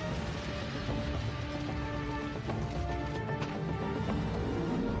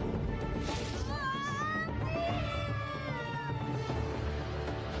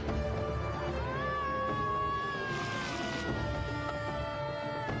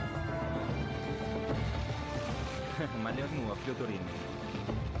 Ma lërnua fluturini.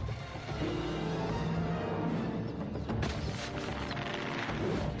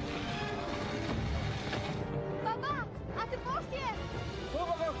 Baba, atë poshtë! Po,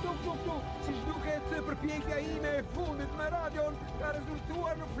 këtu, si shduket përpjekja ime e fundit me radion ka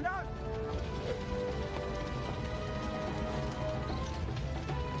rezultuar në flak.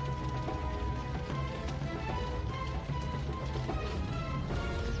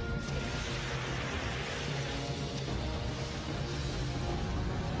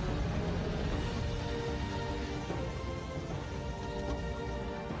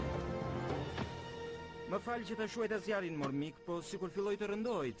 falë që të shuajt as zjarin mormik, po si kur filloj të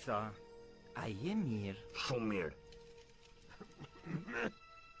rëndoj, ca. A je mirë? Shumë mirë.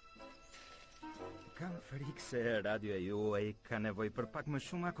 Kam frikë se radioja juaj ka nevoj për pak më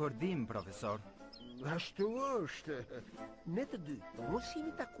shumë akordim, profesor. Ashtu është. Ne të dy, mos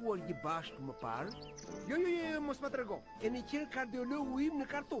jemi takuar një bashkë më parë? Jo, mos më trego. E në qenë kardiologu im në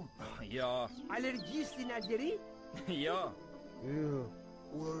Kartum. Jo. Alergjisti në Algjeri? Jo.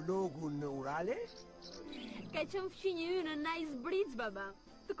 Urologu në Urale? Ka qënë fqinjë ju në Nice Bridge, baba.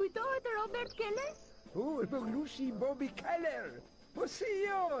 Të kujtohet Robert Keller? E po glushi i Bobby Keller. Po si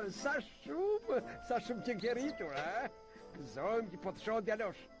jo, sa shumë që ke rritur, ha? Gëzojmë që po të shoh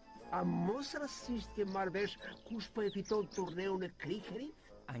djalosh. A mos rastisht ke marrë vesh kush po e fiton turneun e krikerit?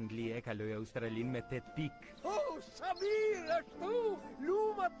 Anglia e kaloi Australin me 8 pikë. Sa mirë, ashtu,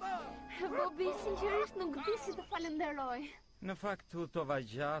 lumë ata! Bobby, sinqerisht nuk di si të falenderoj. Në fakt, u tova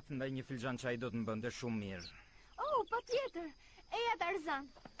gjatë, ndaj një filxhan çaj do të më bënte shumë mirë. Pa tjetër, eja Tarzan.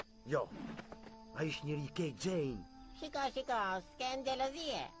 Jo, a ish njëri ke Jane. Shika, s'ken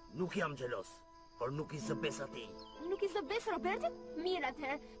gjelozie. Nuk jam gjelos, por nuk i zëbes ati. Nuk i zëbes Robertit? Mirë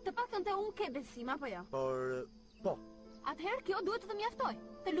atëherë, të paktën te unë ke besim, apo jo? Por, po. Atëherë kjo duhet të mjaftoj.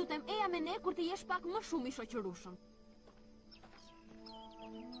 Të lutem eja me ne kur të jesh pak më shumë i shoqërueshëm.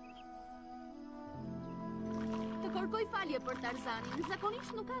 Të kërkoj falje për Tarzanin,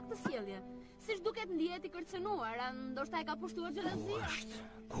 zakonisht nuk ka këtë sjellje. Siç duket ndihet i kërcënuar, ndoshta e ka pushtuar xhelozia.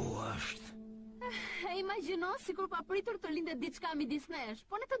 Ku është? E imagjino sikur pa pritur të lindet diçka midis nesh,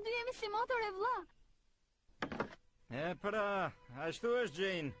 po ne të dy jemi si motor e vlla. E pra, ashtu është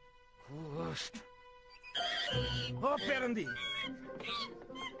Jane. Ku është? O, Perëndi!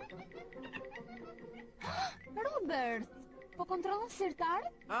 Robert, po kontrollon sirtar?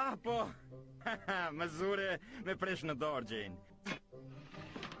 Po. Mëzure me presh në dorë, Jane.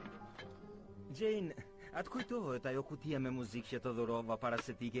 Jane, atë kujtohet ajo kutia me muzikë që të dhurova para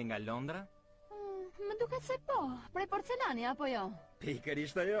se t'ike nga Londra? Më duket se po, prej porcelani, apo jo?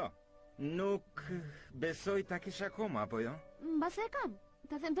 Pikërisht ajo. Nuk besoj ta kish akoma, apo jo? Mbase e kam.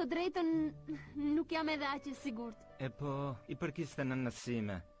 Të them të drejtën, nuk jam edhe aq e sigurt. E po, i përkiste në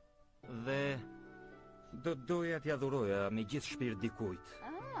nësime. Dhe do doja t'ja dhuroja me gjithë shpirt dikujt.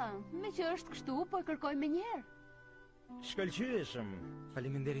 Me që është kështu, po e kërkoj me njerë. Shkëlqyeshëm.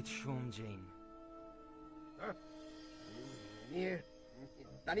 Faleminderit shumë, Jane. Mirë.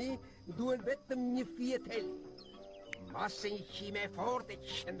 Tani duhen vetëm një fjetel. Masë një qime fort e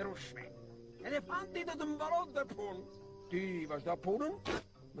qëndrushme. Elefanti do të mbaron të punë. Ti vazhda punën,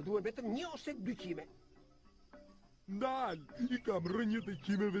 më duhen vetëm 1 ose 2 qime. Ndal, I kam rënjët e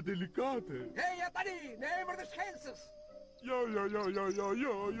qimeve delikate. Heja tani, në emër të shkencës. Jo.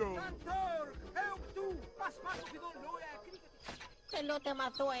 Kantor, heu këtu, pas u fillon loja e kriketit. Të lutem ma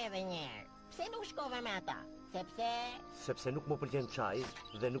thuaj edhe njerë. Pse nuk shkove me ata? Sepse nuk më pëlqen çaj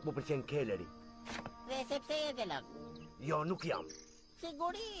dhe nuk më pëlqen Kelleri. Dhe sepse je xheloz? Jo, nuk jam.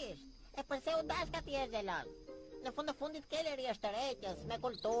 Sigurisht. E përse u dashka ti je xheloz? Në fundit Kelleri është tërheqës, me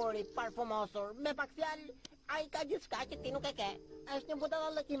kulturi, parfumosur, me pak fjalë, ai ka gjithçka që ti nuk e ke. Është një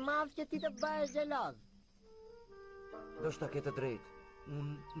budallëk I madh që ti të bëhesh xheloz. Ndoshta ke të drejtë.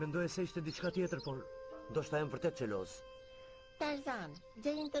 Unë mendoj se ishte diçka tjetër, por ndoshta jam vërtet xheloz. Tarzan,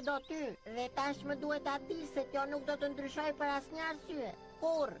 Jane të do ty, dhe tash më duhet ta di se kjo nuk do të ndryshoj për asnjë arsye.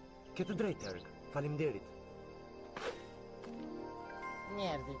 Kurr. Ke të drejtë, Erk. Faleminderit.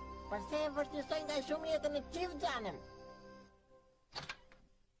 Njerëzit, përse e vërtetësoj nga shumë jetën e çift xhanëm?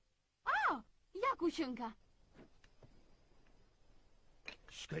 Ja ku qënka.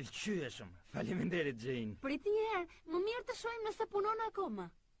 Shkëlqyeshëm. Faleminderit, Jane. Prit një herë, më mirë të shohim nëse punon akoma.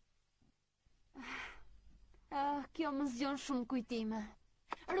 Kjo më zgjon shumë kujtime.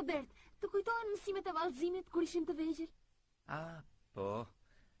 Robert, të kujtohen mësimet e vallëzimit kur ishim të vegjël? Po.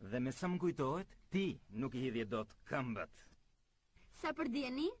 Dhe me sa më kujtohet, ti nuk I hidhje dot këmbët. Sa për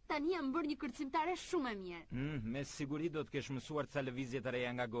dieni, tani jam bërë një kërcimtare shumë e mirë. Me siguri do të kesh mësuar ca lëvizje të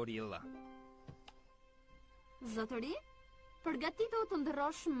reja nga gorilla. Zotëri, përgatitu të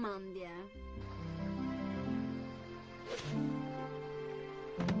ndërrosh mendje.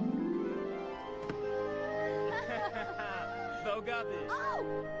 Do gati.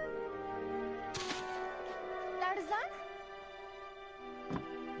 Tarzan?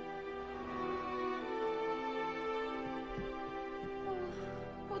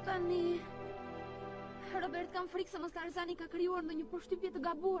 Po tani... Robert, kam frikë se mos Tarzani ka krijuar ndonjë përshtypje të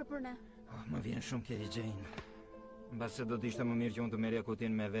gabuar për ne. Më vjen shumë keq, Jane. Mbase do të ishte më mirë që unë të merrja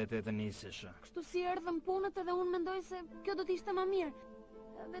kutin me vete e të nisesha. Kështu si erdhëm punët edhe unë mendoj se kjo do të ishte më mirë.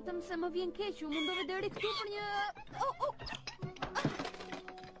 Vetëm se më vjen keq, u mundove deri këtu për një...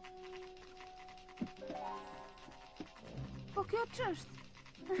 kjo ç'është?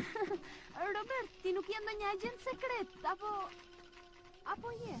 Robert, ti nuk je ndonjë agent sekret,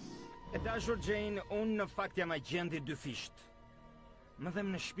 apo je? E dashur Jane, unë në fakt jam agenti dyfisht. Më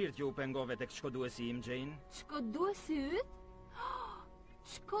them në shpirt që u pengove tek shkoduesi im, Jane. Shkoduesi yt?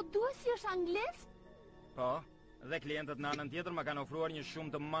 Shkoduesi është anglez? Po, dhe klientët në anën tjetër më kanë ofruar një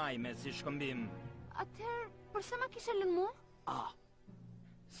shumë të majme si shkëmbim. Atëherë, përse ma kishe lënë mua?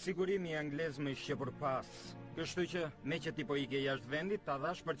 Sigurimi anglez më ishte për pas. Kështu që, me që ti po ike jashtë vendit, ta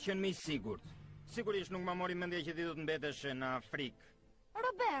dhash për të qenë më i sigurt. Sigurisht nuk ma mori mendje që ti do të mbetesh në Afrikë.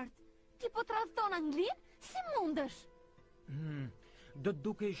 Robert, ti po tradhton anglin? Si mundesh? Do të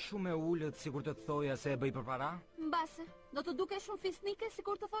dukej shumë e ullët sikur të thoja se e bëj për para? Mbase, do të duke shumë fisnike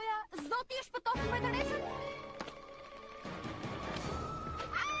sikur të thoja Zoti e shpëtoft mbretëreshën?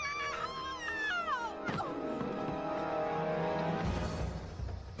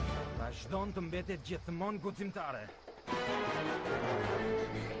 Vazhdon të mbetet gjithmonë guximtare.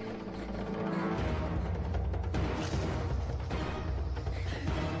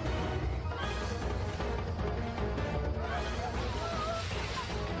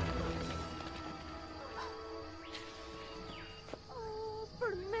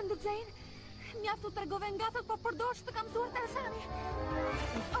 Përmendu, Jane, mjaftu të tregove nga thot, po përdosh të kam mësuar Tarzani.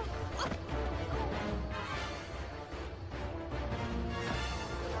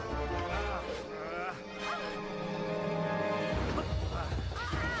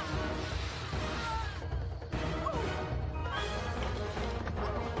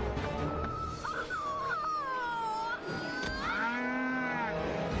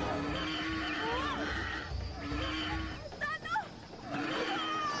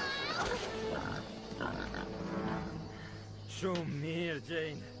 Shumë mirë,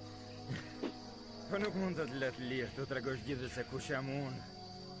 Jane. Po nuk mund të të letë lirë të tregosh gjithë se kush jam unë.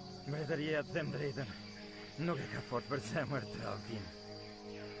 Mbretëria, të them drejtën, nuk e ka fort për zemër të altin.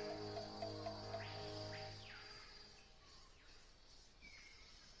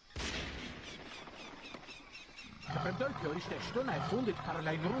 Mendoj kjo ishte shtëna e fundit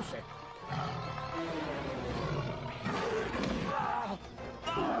karolajnëruse.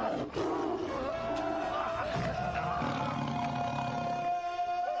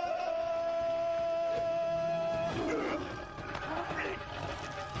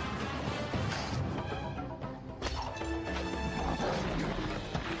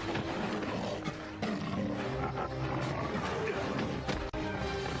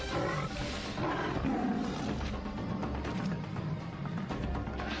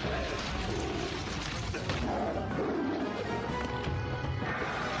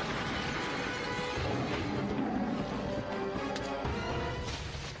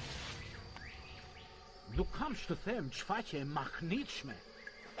 Nuk kam që të them çfaqe e mahnitshme.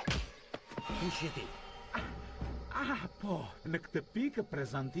 Kush je ti? Po, në këtë pikë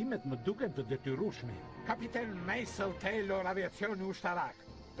prezantimet më duken të detyrueshme. Kapiten Mason Taylor, aviacioni ushtarak.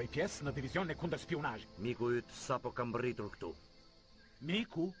 Bëj pjesë në divizion e kundër spionazhit. Miku yt sapo ka mbërritur këtu.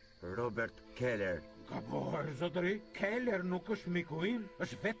 Miku? Robert Keller. Gabohet, zotëri, Keller nuk është miku im,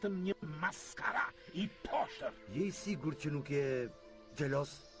 është vetëm një maskara i poshtër. Je i sigur që nuk je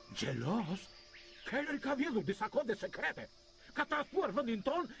xhelos? Xhelos? Keller ka vjedhur disa kode sekrete. Ka trahtuar vendin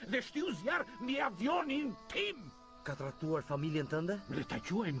ton dhe shtiu zjarr mbi avionin tim. Ka trahtuar familjen tënde? Le ta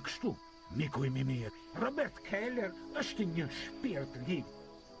quajmë kështu. Miku im i mirë. Robert Keller është një shpirt liv.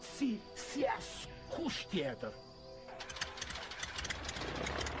 Si askush tjetër.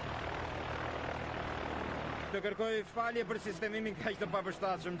 Të kërkoj falje për sistemimin kaq të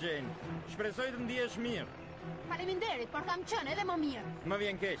papërshtatshëm, Jane. Shpresoj të ndihesh mirë. Faleminderit, por kam qenë edhe më mirë. Më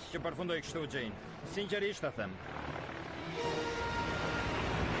vjen keq që përfundoj kështu, Jane. Sinqerisht ta them.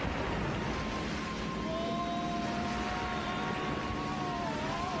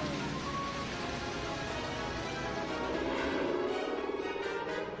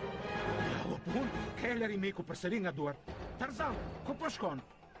 Keller i miku përsëri nga duart. Tarzan, ku po shkon?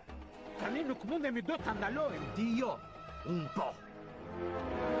 Tani nuk mundemi do të ndalojmë. Ti jo, unë po.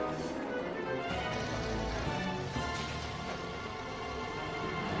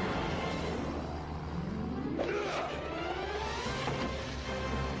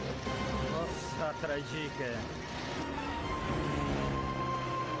 Sa tragjike.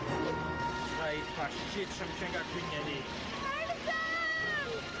 Sa i pashqitshëm që nga ky njeri.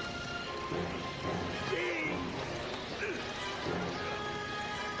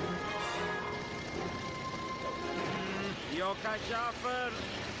 Jo ka qafër.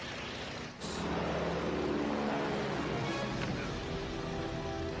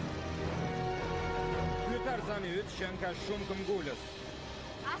 Ky Tarzani yt që ka shumë këmbgulës.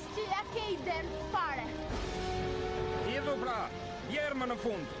 As që ja ke iden fare. Ti Jetu pra, djerë më në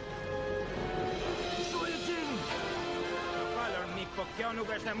fund. Shoje Gjeni! Falër, mik, po kjo nuk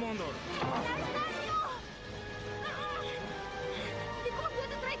është e mundur. Dikush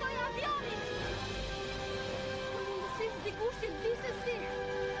duhet të drejtoj avionin! Si dikush që di se si!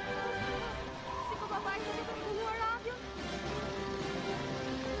 Si po babai që të rregulluar avion?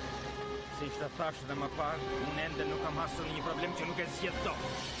 Si që të thashë dhe më parë, unë ende nuk kam hasur një problem që nuk e zgjedh dot.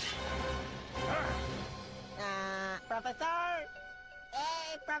 Profesor!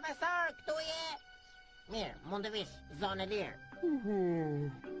 Ej, profesor, këtu je! Mirë, mund të vish, zonë e lirë.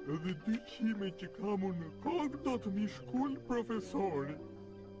 Edhe dy qime që kam unë në kokë do të mi shkull profesori.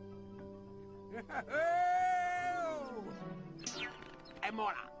 E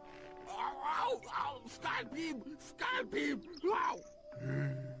mora! Skalpim! Skalpim!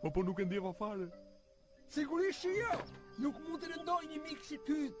 Po nuk e ndjeva fare. Sigurisht që jo! Nuk mund të rëndoj një mik si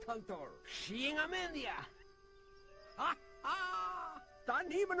ty, tantor. Shie nga mendja!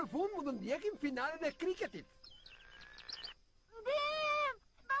 Tani më në fund mund të ndjekim finalen e kriketit. Ndim!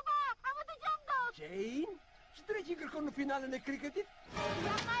 Baba, a më të gjam dot! Jane, që drejt që kërkon në finalen e kriketit? Jam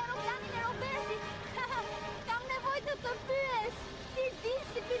në aeroplanin e Robertit! Kam nevoj të të pyes! Ti di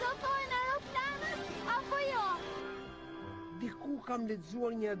si pilotojnë aeroplanët, apo jo? Diku kam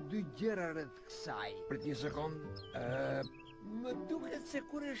lexuar një dy gjëra rreth kësaj. Për një sekond, më duket se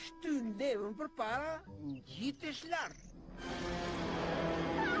kur e shtyn levën përpara, ngjitesh lart.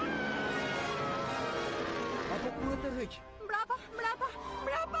 Apo kur të rëq? Mbrapa, mbrapa,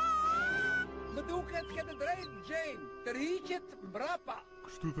 mbrapa! Më duket ke të drejtë, Jane. Të rriqet mbrapa.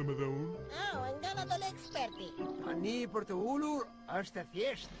 Kështu them edhe unë. Nga në dole eksperti. Tani për të ulur është e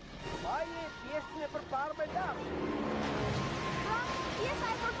thjeshtë. Baje pjesën e përparë me lartë. Pjesa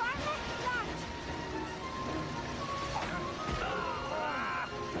e përparë me lartë.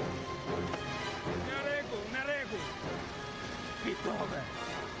 Në rregull. Fitove.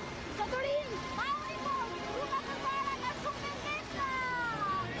 Sotorin, ma uniform, rruga përpara nga shumë të ndeshta!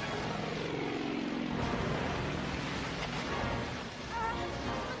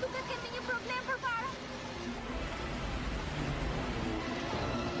 Më duket kemi një problem përpara.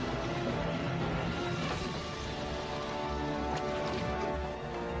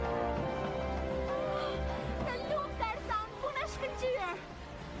 Të lumë, Tarzan, puna shkëlqyer.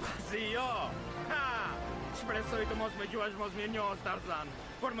 Si jo! Shpresoj të mos me gjuash mos mirë njohës, Tarzan,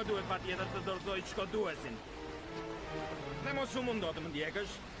 por më duhet patjetër të dorëzoj çkoduesin. Dhe mos u mundo të më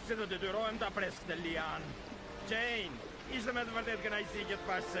ndjekësh, se do detyrohem ta pres këtë lian. Jane, ishte me të vërtet kënaqësi që të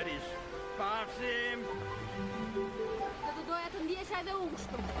pash sërish. Pafshim! Do të doja të ndjesha edhe unë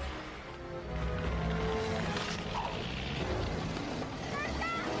kështu.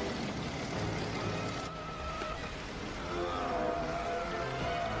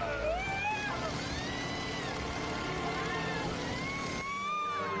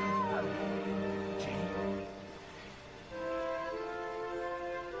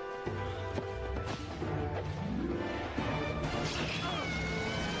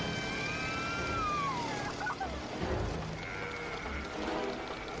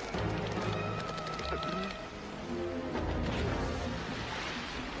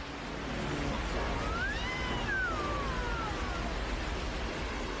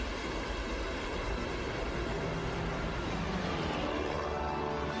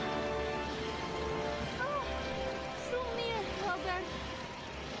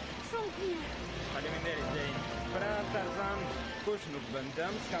 Faleminderit, Jane. Pra, Tarzan, kush nuk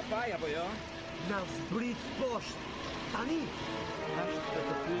bëndëm, s'kapaj, apo jo? Na zbrit poshtë! Tani! Ashtë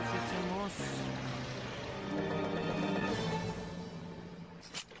të pyesi se mos...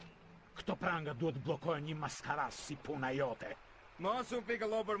 Këto pranga duhet blokojnë një maskaras si puna jote. Mos u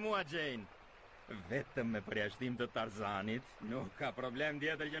pikëllo për mua, Jane. Vetëm me përjashtim të Tarzanit, nuk ka problem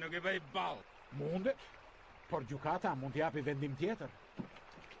tjetër që nuk i bëj ball. Mundet, por gjykata mund t'japi vendim tjetër.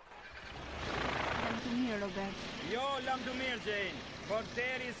 Lam të mirë, Robert. Jo, lam të mirë, Jane, por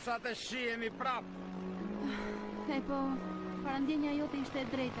deri sa të shihemi prap. E po, parandjenja jote ishte e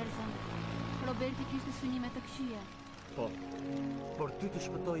drejtë, Tarzan. Roberti kishte synime të këqija. Po, por ty të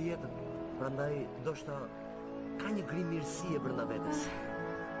shpëtoj jetën, prandaj ndoshta ka një grim mirësie brenda vetes.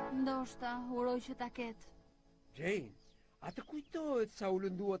 Ndoshta, uroj që ta ketë. Jane, a të kujtohet sa u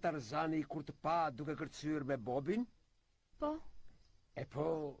lëndua Tarzani kur të pa duke kërcyer me Bobin? Po? E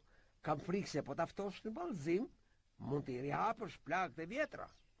po, kam frikë se po taftosh në ballëzim, mund t'i rihapësh plagët e vjetra.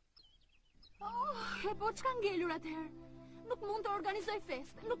 E po çka ngelur atëherë? Nuk mund të organizoj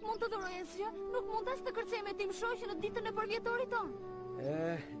festë, nuk mund të dhuroj asgjë, nuk mund as të kërcej me tim shoqë në ditën e përvjetorit tonë.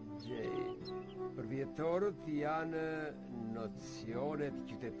 Jane, përvjetorët janë nocionet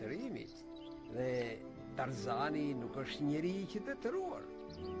qytetërimit dhe Tarzani nuk është njeri që detëruar.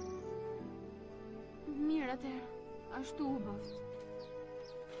 Mirë atëherë, ashtu u bëft.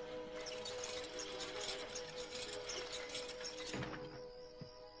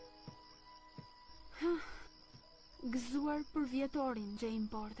 Gëzuar për vjetorin, Jane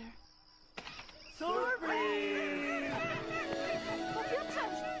Porter. Surprise! Po kjo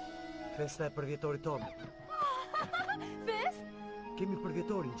ç'është? Festa e përvjetorit tonë. Fest? Kemi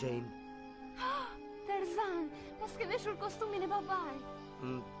përvjetorin, Jane. Tarzan, pas ke veshur kostumin e babaj.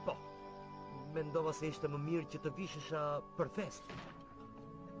 Po, mendova se ishte më mirë që të vishesha për fest.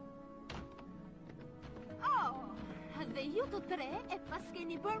 Oh, dhe ju të tre e pas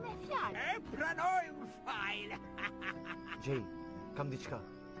keni bërë me fjalë. E pranojmë fajl. Jane, kam diçka.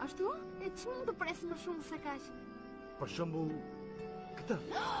 Ashtu? E ç'mund të pres më shumë se kaq? Për shembull, këtë.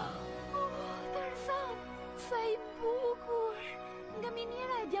 Oh, Tarzan, sa i bukur. Nga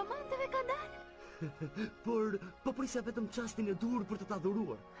miniera e diamanteve ka dalë. Por, po prisja vetëm çastin e dur për të ta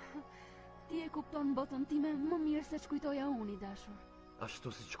dhuruar. Ti e kupton botën time më mirë se ç'kujtoja unë, i dashur.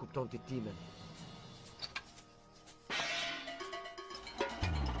 Ashtu siç kupton ti timen.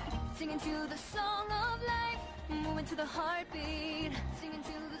 Singing to the song of life, moving to the heartbeat, singing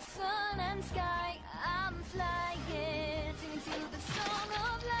to the sun and sky, I'm flying. Singing to the song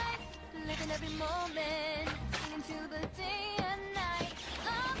of life, living every moment, singing to the day and night,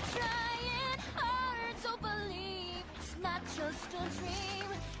 I'm trying hard to believe it's not just a dream,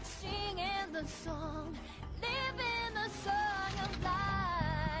 singing the song, living the song of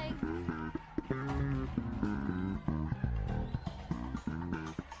life.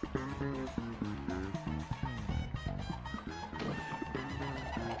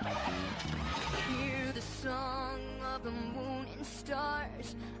 Hear the song of the moon and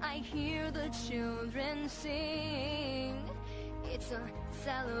stars, I hear the children sing. It's a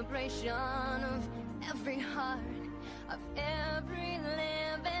celebration of every heart, of every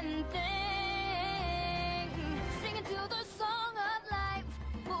living thing. Singing to the song of life,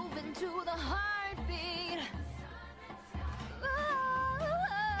 moving to the heartbeat.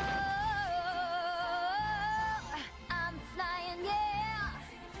 I'm flying, yeah.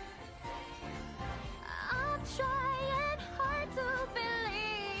 I'm trying hard to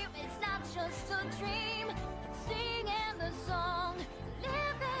believe it's not just a dream. Singing the song,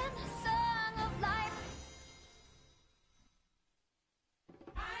 living the song of life.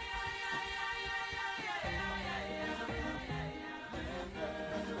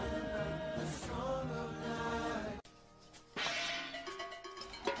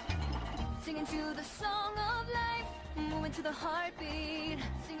 Singing to the song of life, moving to the heartbeat,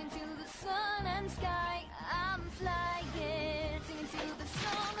 singing to the sun and sky, I'm flying. Singing to the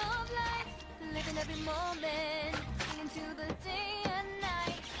song of life, living every moment, singing to the day and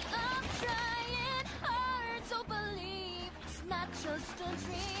night, I'm trying hard to believe it's not just a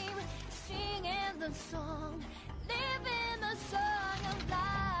dream, singing the song, living the song of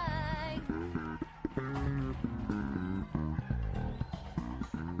life.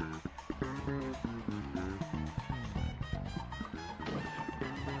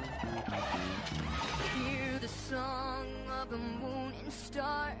 Hear the song of the moon and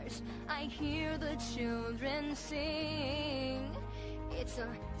stars, I hear the children sing. It's a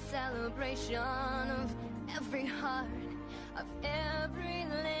celebration of every heart, of every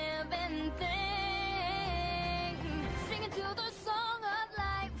living thing. Singing to the song of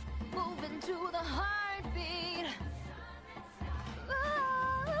life, moving to the heartbeat.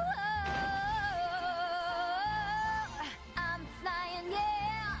 I'm flying,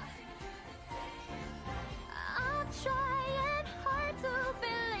 yeah. I'm trying hard to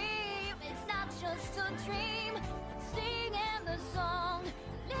believe it's not just a dream. Singing the song,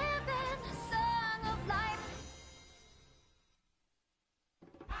 living the song of life.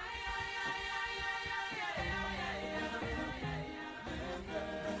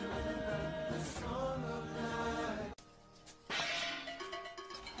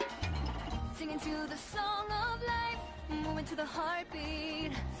 Singing to the song of life, moving to the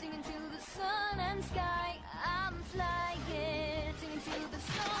heartbeat, singing to the sun and sky, I'm flying. Singing to the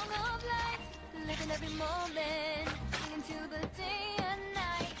song of life, living every moment, singing to the day and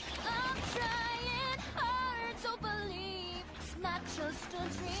night, I'm trying hard to believe it's not just a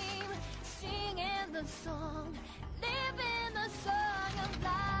dream, singing the song, living the song of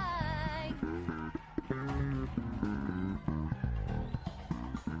life.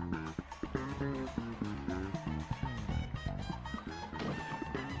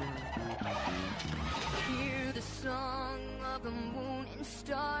 Hear the song of the moon and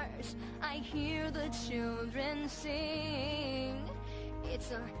stars, I hear the children sing.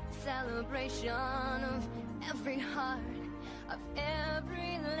 It's a celebration of every heart, of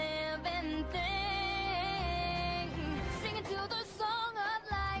every living thing. Singing to the song of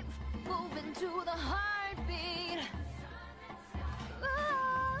life, moving to the heartbeat.